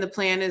always been the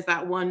plan is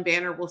that one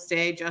banner will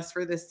stay just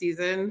for this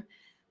season.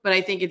 But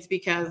I think it's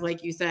because,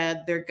 like you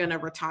said, they're going to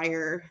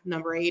retire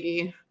number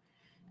 80.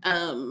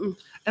 And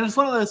it's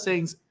one of those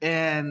things,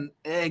 and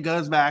it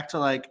goes back to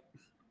like,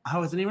 I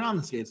wasn't even on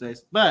the skate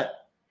space,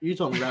 but you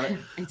told me about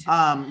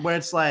it. Where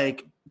it's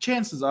like,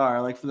 chances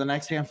are, like for the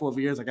next handful of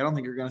years, like I don't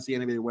think you're going to see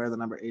anybody wear the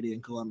number 80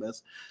 in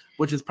Columbus,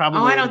 which is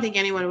probably. Oh, I don't think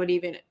anyone would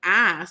even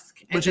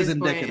ask. Which is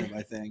indicative,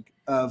 I think,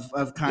 of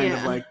kind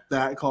of like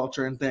that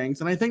culture and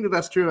things. And I think that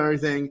that's true of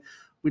everything.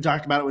 We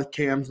talked about it with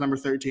Cam's number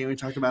 13. We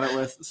talked about it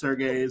with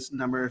Sergei's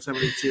number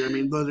 72. I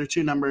mean, those are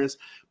two numbers.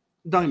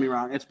 Don't get me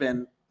wrong. It's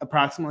been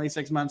approximately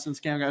 6 months since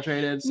Cam got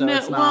traded. So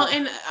it's not. Well,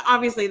 and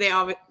obviously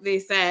they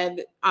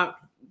said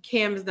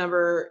Cam's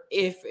number,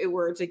 if it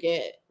were to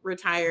get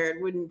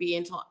retired, wouldn't be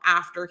until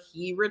after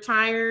he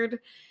retired.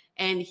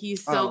 And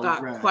he's still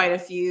got quite a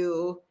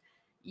few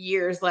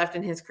years left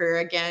in his career.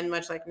 Again,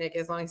 much like Nick,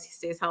 as long as he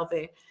stays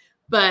healthy.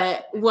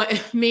 But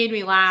what made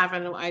me laugh,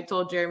 and I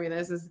told Jeremy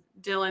this, is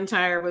Dylan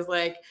Tyre was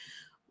like,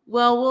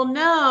 well, we'll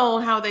know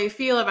how they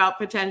feel about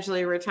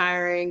potentially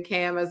retiring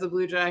Cam as a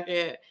Blue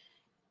Jacket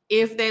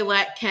if they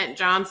let Kent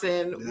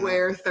Johnson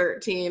wear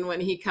 13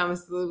 when he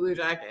comes to the Blue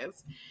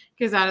Jackets,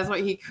 because that is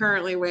what he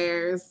currently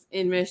wears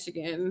in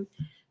Michigan.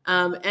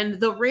 And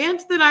the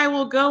rant that I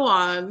will go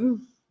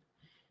on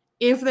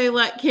if they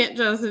let Kent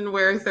Johnson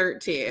wear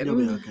 13. You'll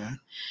be okay.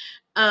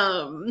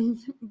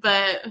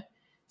 But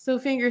so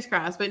fingers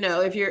crossed. But no,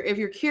 if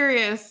you're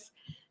curious,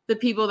 the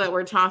people that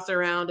were tossed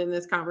around in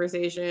this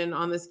conversation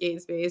on the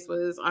skate space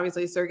was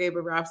obviously Sergei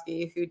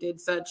Bobrovsky, who did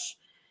such,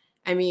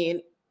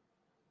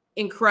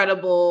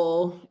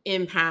 incredible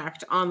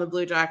impact on the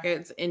Blue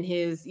Jackets in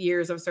his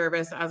years of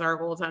service as our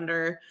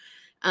goaltender.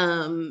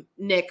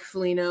 Nick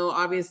Foligno,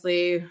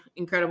 obviously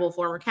incredible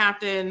former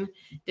captain,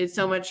 did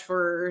so much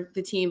for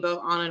the team both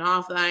on and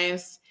off the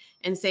ice.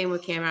 And same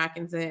with Cam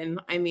Atkinson.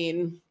 I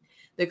mean,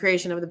 the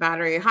creation of the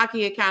Battery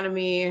Hockey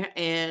Academy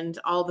and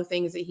all the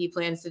things that he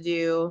plans to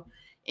do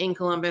in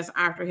Columbus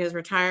after his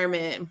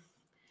retirement,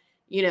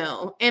 you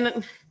know,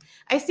 and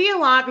I see a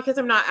lot, because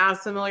I'm not as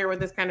familiar with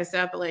this kind of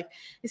stuff, but like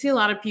I see a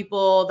lot of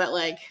people that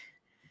like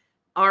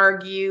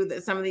argue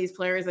that some of these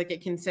players that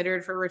get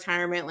considered for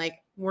retirement like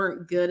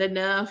weren't good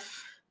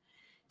enough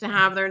to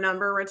have their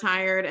number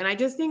retired. And I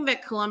just think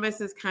that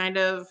Columbus is kind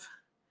of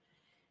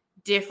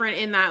different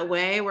in that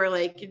way, where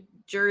like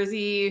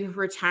jersey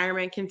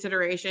retirement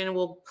consideration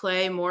will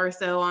play more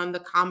so on the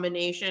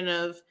combination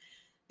of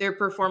their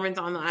performance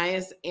on the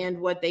ice and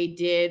what they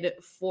did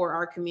for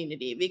our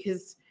community,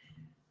 because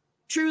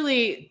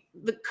truly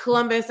the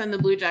Columbus and the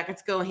Blue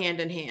Jackets go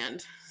hand in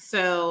hand.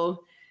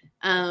 So,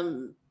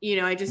 you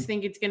know, I just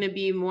think it's going to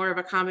be more of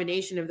a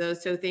combination of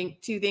those two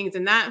things.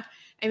 And that,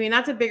 I mean,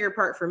 that's a bigger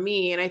part for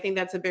me. And I think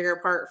that's a bigger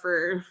part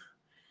for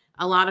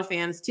a lot of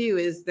fans too,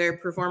 is their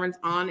performance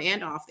on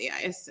and off the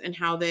ice and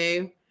how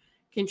they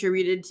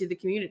contributed to the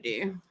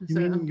community. You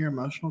mean your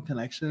emotional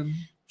connection?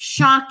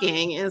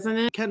 Shocking, isn't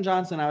it? Ken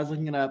Johnson, I was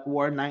looking it up,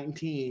 wore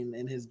 19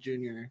 in his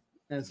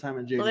time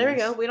in juniors. Well, there we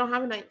go. We don't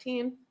have a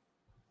 19.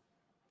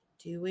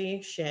 Do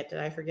we? Shit, did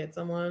I forget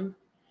someone?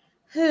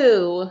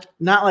 Who?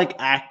 Not like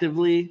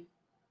actively,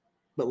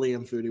 but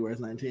Liam Foodie wears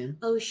 19.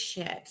 Oh,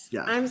 shit.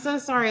 Yeah. I'm so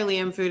sorry,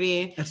 Liam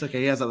Foodie. It's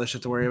okay. He has other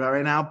shit to worry about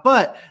right now.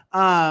 But,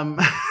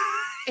 and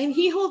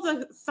he holds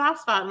a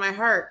soft spot in my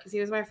heart because he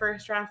was my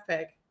first draft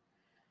pick.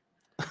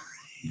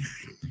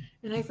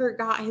 And I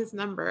forgot his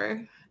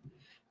number.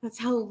 That's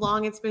how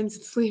long it's been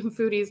since Liam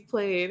Foodie's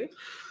played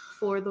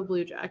for the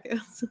Blue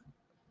Jackets.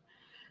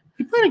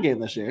 He played a game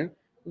this year.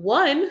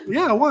 One?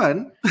 Yeah,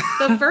 one.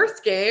 The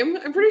first game?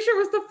 I'm pretty sure it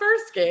was the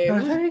first game.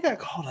 I thought he got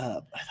called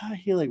up. I thought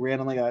he like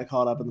randomly got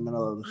called up in the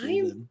middle of the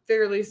season. I'm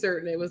fairly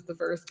certain it was the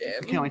first game.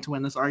 I can't wait to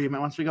win this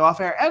argument once we go off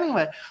air.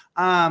 Anyway,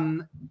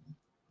 all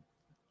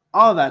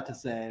of that to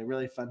say,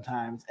 really fun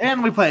times.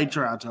 And we played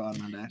Toronto on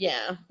Monday.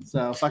 Yeah.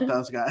 So fuck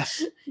those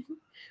guys.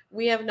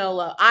 We have no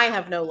love. I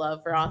have no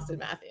love for Austin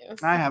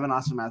Matthews. I have an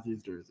Austin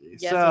Matthews jersey.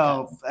 Yes,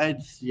 so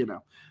it's, you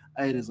know,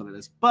 it is what it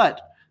is.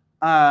 But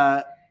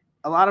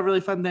a lot of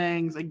really fun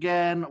things.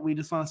 Again, we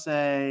just want to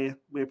say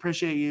we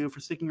appreciate you for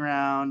sticking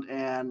around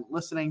and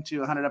listening to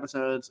 100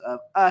 episodes of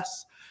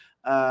us.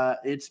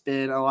 It's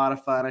been a lot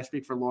of fun. I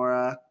speak for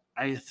Laura.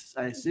 I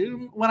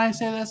assume when I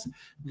say this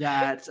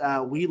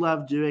that we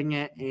love doing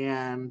it,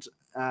 and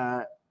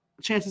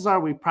chances are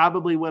we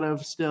probably would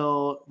have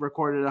still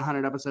recorded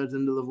 100 episodes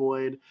into the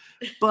void.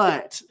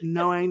 But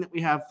knowing that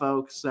we have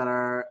folks that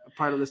are a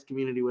part of this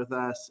community with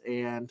us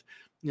and,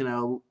 you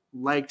know,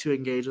 like to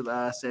engage with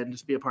us and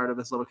just be a part of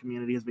this little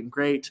community has been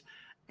great.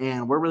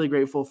 And we're really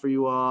grateful for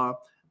you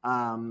all,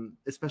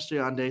 especially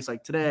on days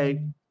like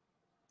today,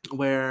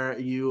 where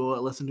you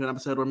listen to an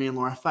episode where me and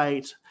Laura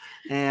fight,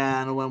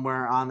 and when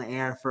we're on the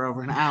air for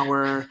over an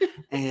hour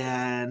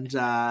and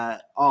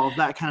all of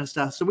that kind of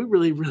stuff. So we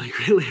really, really,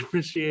 really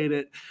appreciate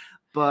it.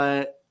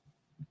 But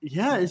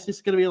yeah, it's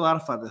just going to be a lot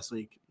of fun this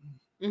week.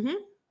 Mm-hmm.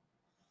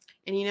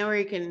 And you know where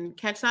you can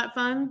catch that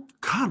fun?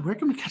 God, where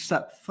can we catch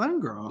that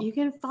fun, girl? You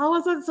can follow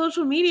us on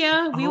social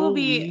media. We will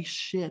be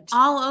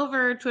all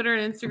over Twitter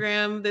and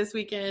Instagram this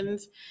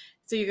weekend.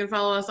 So you can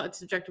follow us at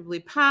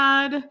Subjectively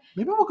Pod.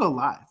 Maybe we'll go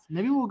live.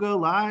 Maybe we'll go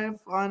live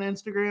on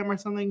Instagram or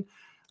something.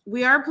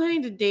 We are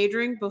planning to day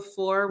drink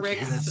before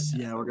Rick's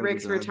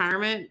Rick's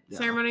retirement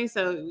ceremony.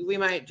 So we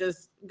might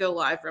just go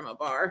live from a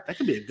bar. That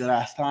could be a good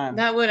ass time.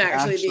 That would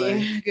actually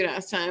be a good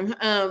ass time.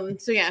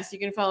 So yes, you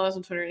can follow us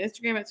on Twitter and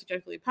Instagram at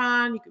Subjectively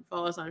Pod. You can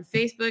follow us on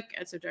Facebook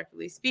at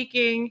Subjectively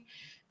Speaking.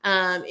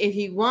 If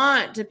you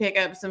want to pick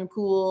up some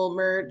cool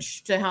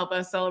merch to help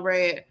us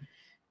celebrate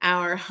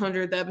our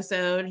 100th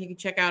episode, you can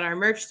check out our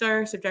merch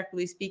store,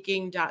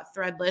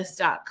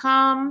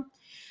 subjectivelyspeaking.threadless.com.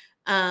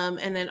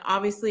 And then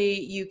obviously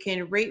you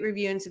can rate,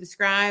 review, and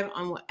subscribe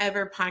on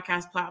whatever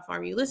podcast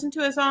platform you listen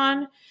to us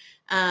on.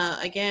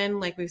 Again,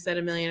 like we've said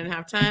 1.5 million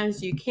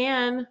times, you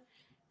can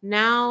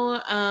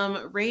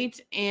now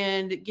rate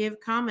and give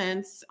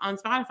comments on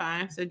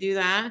Spotify. So do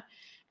that.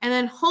 And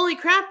then holy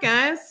crap,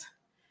 guys,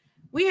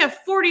 we have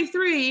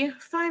 43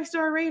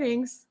 5-star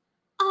ratings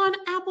on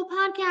Apple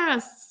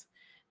Podcasts.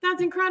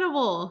 That's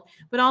incredible.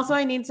 But also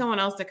I need someone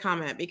else to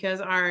comment,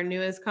 because our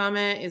newest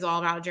comment is all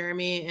about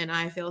Jeremy and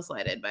I feel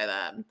slighted by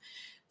that.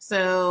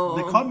 So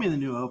they called me the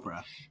new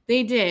Oprah.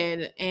 They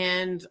did.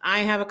 And I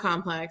have a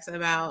complex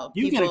about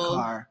you people. Get a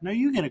car. No,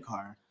 you get a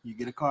car. You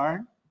get a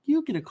car.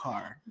 You get a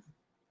car.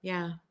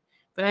 Yeah.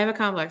 But I have a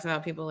complex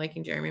about people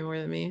liking Jeremy more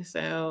than me.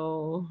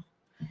 So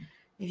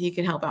if you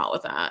can help out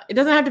with that. It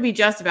doesn't have to be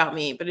just about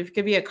me, but if it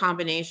could be a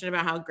combination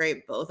about how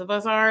great both of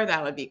us are,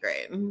 that would be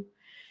great.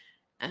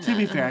 To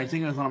be fair, I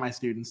think it was one of my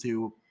students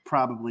who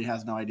probably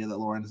has no idea that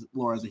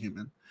Laura's a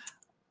human.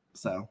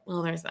 So,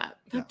 well, there's that.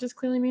 That just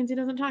clearly means he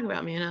doesn't talk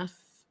about me enough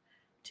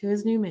to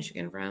his new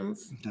Michigan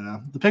friends. Yeah,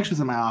 the pictures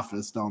in my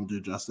office don't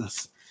do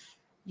justice.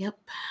 Yep.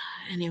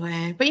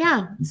 Anyway, but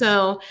yeah,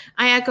 so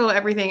I echo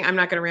everything. I'm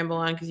not going to ramble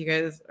on because you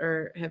guys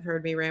have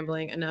heard me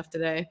rambling enough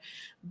today,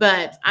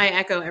 but I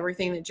echo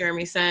everything that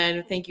Jeremy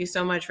said. Thank you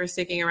so much for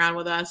sticking around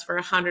with us for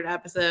 100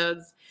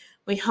 episodes.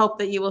 We hope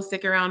that you will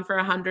stick around for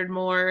 100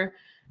 more.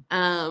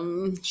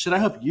 Should I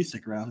hope you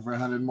stick around for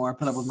 100 more?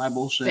 Put up with my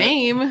bullshit.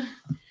 Same.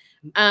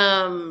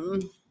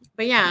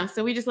 But yeah,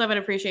 so we just love and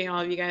appreciate all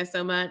of you guys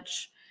so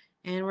much,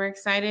 and we're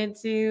excited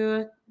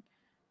to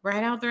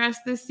ride out the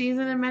rest of this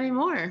season and many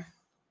more.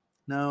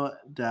 No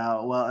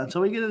doubt. Well,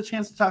 until we get a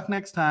chance to talk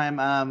next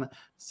time,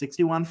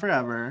 61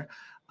 forever.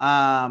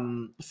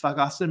 Fuck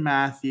Austin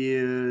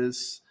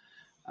Matthews.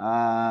 We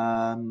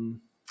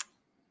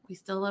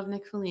still love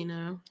Nick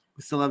Foligno.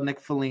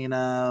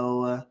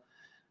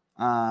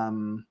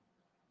 I'm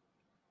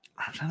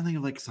trying to think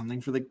of like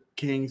something for the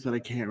Kings, but I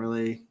can't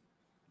really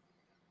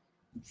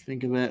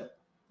think of it.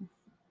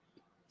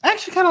 I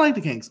actually kind of like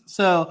the Kings.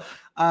 So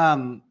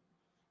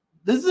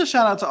this is a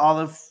shout out to all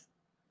the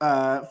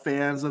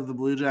fans of the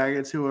Blue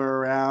Jackets who were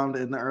around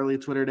in the early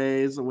Twitter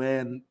days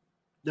when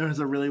there was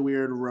a really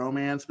weird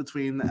romance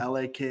between the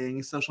LA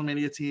Kings social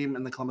media team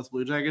and the Columbus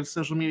Blue Jackets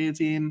social media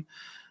team.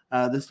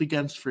 This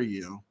weekend's for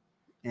you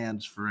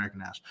and for Eric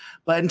Nash.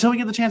 But until we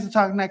get the chance to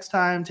talk next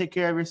time, take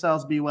care of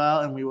yourselves, be well,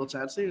 and we will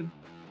chat soon.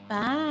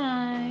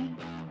 Bye.